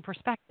shift your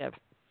perspective.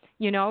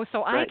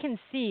 So I can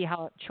see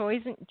how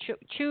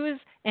choose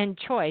and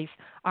choice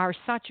are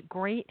such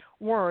great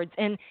words.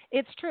 And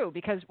it's true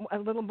because a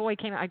little boy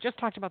came, I just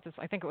talked about this,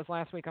 I think it was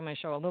last week on my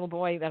show, a little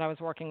boy that I was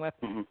working with,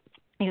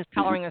 he was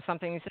coloring or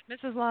something. He said,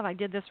 Mrs. Love, I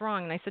did this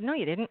wrong. And I said, no,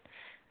 you didn't.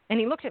 And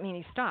he looked at me and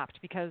he stopped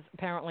because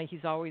apparently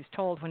he's always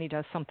told when he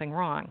does something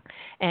wrong.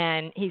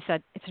 And he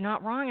said, it's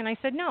not wrong. And I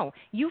said, no,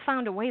 you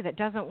found a way that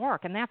doesn't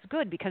work. And that's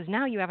good because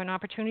now you have an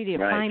opportunity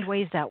to find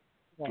ways that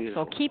work.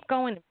 So keep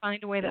going and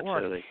find a way that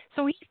works.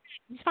 So he's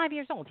 5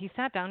 years old. He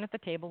sat down at the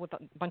table with a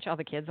bunch of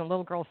other kids, and a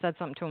little girl said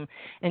something to him,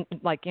 and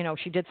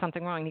she did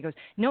something wrong. And he goes,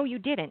 no, you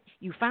didn't.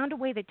 You found a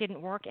way that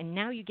didn't work, and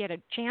now you get a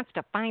chance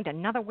to find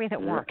another way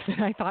that works.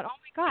 And I thought, oh,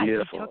 my God,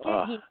 beautiful. He took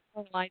it. He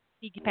realized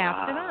he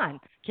passed it on,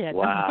 kid.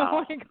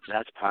 Wow, oh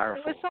that's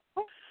powerful. It was so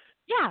cool.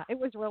 Yeah, it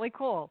was really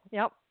cool.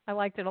 Yep, I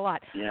liked it a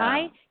lot. Yeah.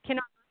 I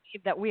cannot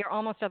believe that we are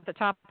almost at the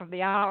top of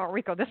the hour.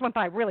 Rico, this went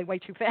by really way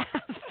too fast.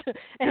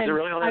 And is it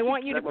really I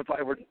want you to.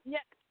 Yeah.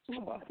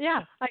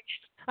 Yeah.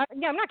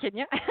 I'm not kidding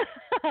you.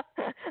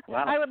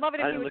 Wow. I would love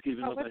it if I you didn't would look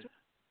even look like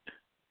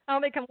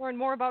how they can learn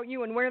more about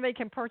you and where they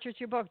can purchase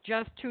your book,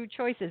 Just Two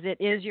Choices. It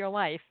is your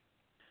life.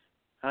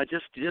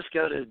 Just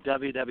go to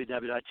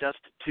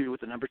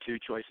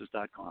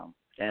www.just2choices.com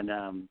and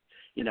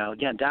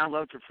again,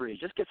 download for free.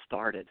 Just get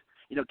started.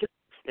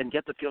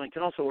 Get the feeling. You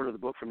can also order the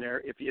book from there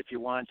if you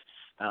want.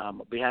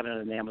 We'll be having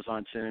it on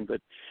Amazon soon,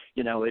 but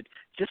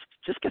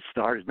just get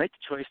started. Make the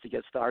choice to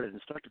get started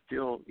and start to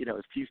feel,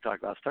 as Steve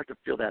talked about, start to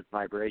feel that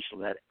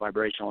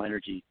vibrational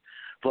energy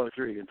flow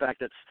through you. In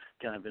fact, that's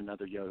kind of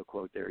another Yoda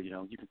quote there.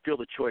 You can feel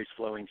the choice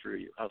flowing through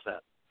you. How's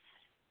that?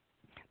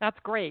 That's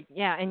great.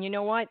 Yeah, and you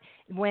know what?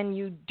 When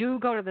you do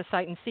go to the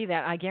site and see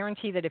that, I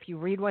guarantee that if you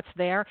read what's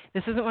there,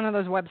 this isn't one of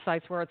those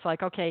websites where it's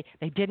like, okay,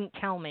 they didn't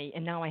tell me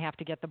and now I have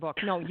to get the book.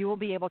 No, you will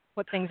be able to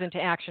put things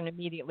into action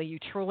immediately. You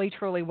truly,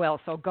 truly will.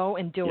 So go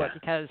and do it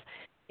because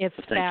it's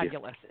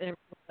fabulous. It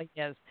really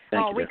is.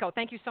 Rico,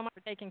 thank you so much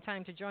for taking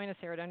time to join us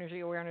here at Energy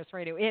Awareness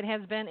Radio. It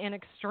has been an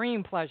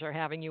extreme pleasure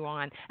having you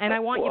on, and I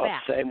want you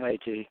back. Same way,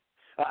 T.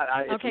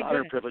 It's an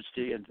honor and privilege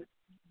to you, and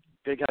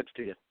big hugs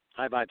to you.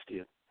 High vibes to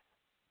you.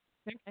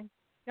 Okay.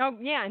 Oh,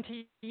 yeah, and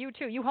to you,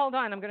 too. You hold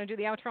on. I'm going to do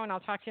the outro, and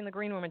I'll talk to you in the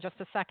green room in just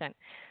a second.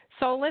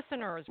 So,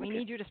 listeners, we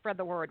need you to spread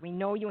the word. We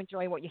know you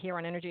enjoy what you hear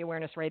on Energy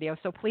Awareness Radio,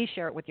 so please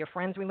share it with your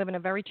friends. We live in a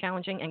very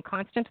challenging and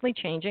constantly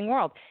changing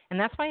world, and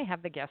that's why I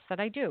have the guests that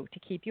I do, to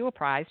keep you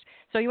apprised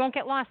so you won't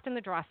get lost in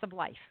the dross of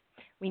life.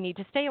 We need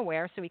to stay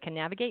aware so we can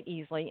navigate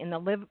easily and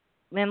live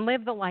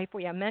the life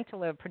we are meant to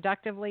live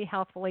productively,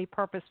 healthfully,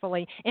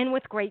 purposefully, and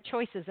with great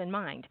choices in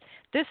mind.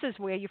 This is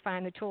where you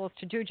find the tools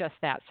to do just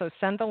that. So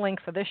send the link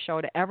for this show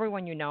to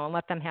everyone you know and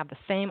let them have the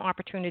same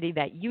opportunity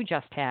that you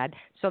just had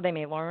so they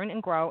may learn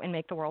and grow and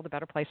make the world a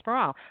better place for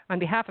all. On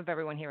behalf of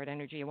everyone here at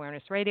Energy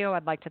Awareness Radio,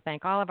 I'd like to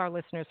thank all of our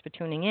listeners for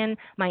tuning in.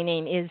 My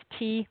name is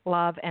T.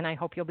 Love, and I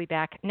hope you'll be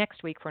back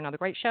next week for another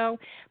great show.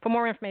 For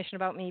more information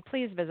about me,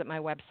 please visit my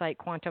website,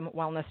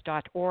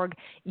 quantumwellness.org.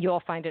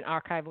 You'll find an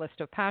archive list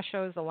of past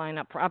shows, a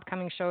lineup for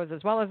upcoming shows,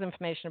 as well as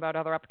information about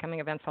other upcoming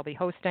events I'll be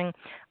hosting.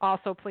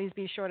 Also, please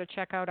be sure to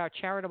check out our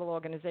charitable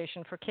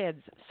organization for kids,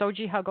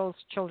 Soji Huggles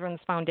Children's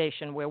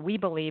Foundation, where we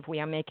believe we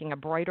are making a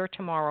brighter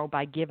tomorrow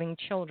by giving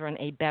children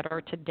a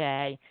better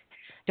today.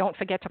 Don't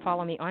forget to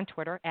follow me on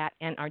Twitter at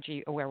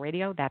NRG Aware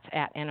Radio. That's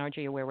at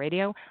NRG Aware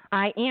Radio.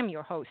 I am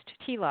your host,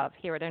 T Love,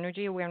 here at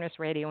Energy Awareness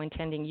Radio,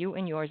 intending you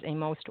and yours a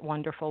most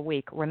wonderful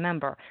week.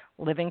 Remember,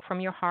 living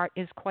from your heart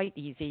is quite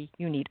easy.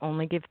 You need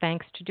only give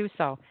thanks to do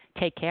so.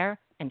 Take care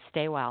and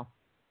stay well.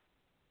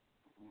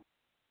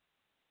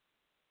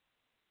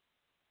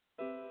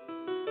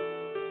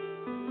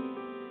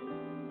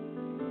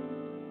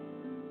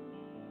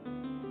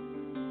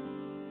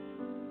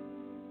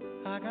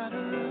 I got a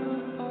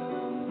roof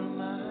over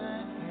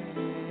my head.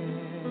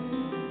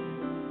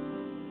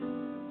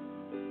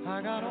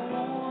 I got a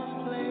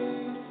warm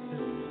place to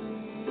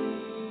sleep.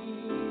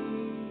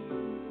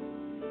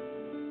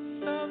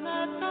 Some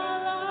nights I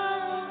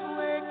lie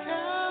awake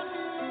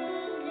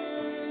counting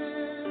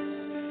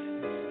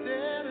years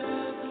instead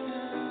of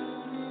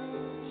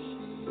counting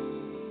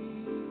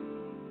sheep.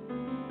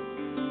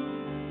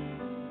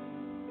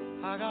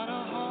 I got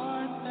a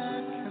heart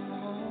that can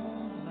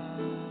hold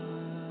love.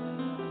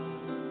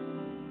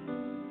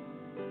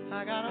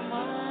 I got a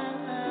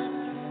mind that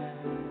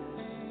can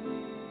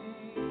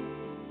think.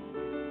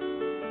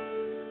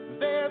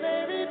 There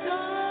may be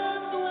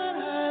times when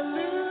I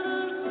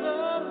lose the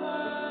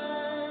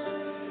light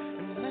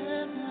and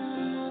let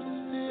my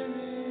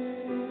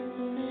spirit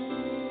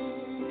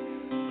sink,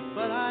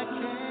 but I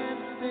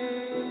can't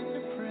stay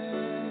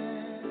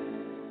depressed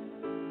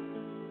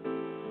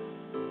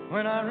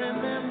when I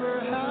remember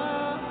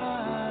how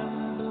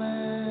I'm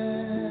blessed.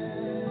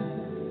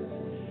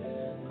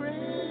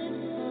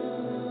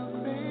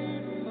 Grateful,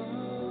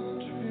 grateful,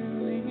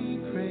 truly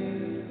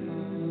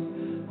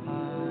grateful I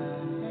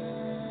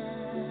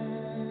am.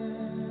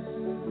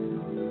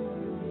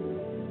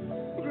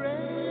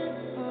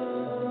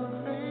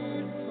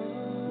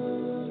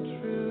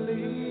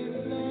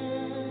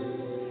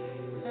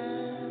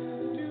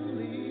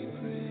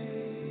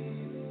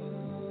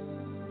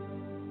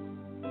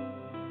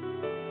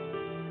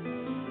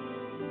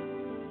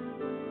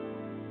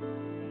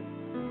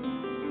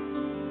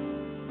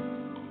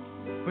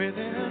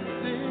 within a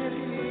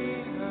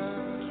city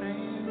of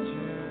strangers.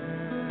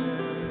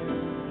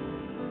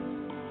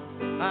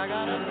 I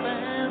got a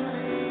family.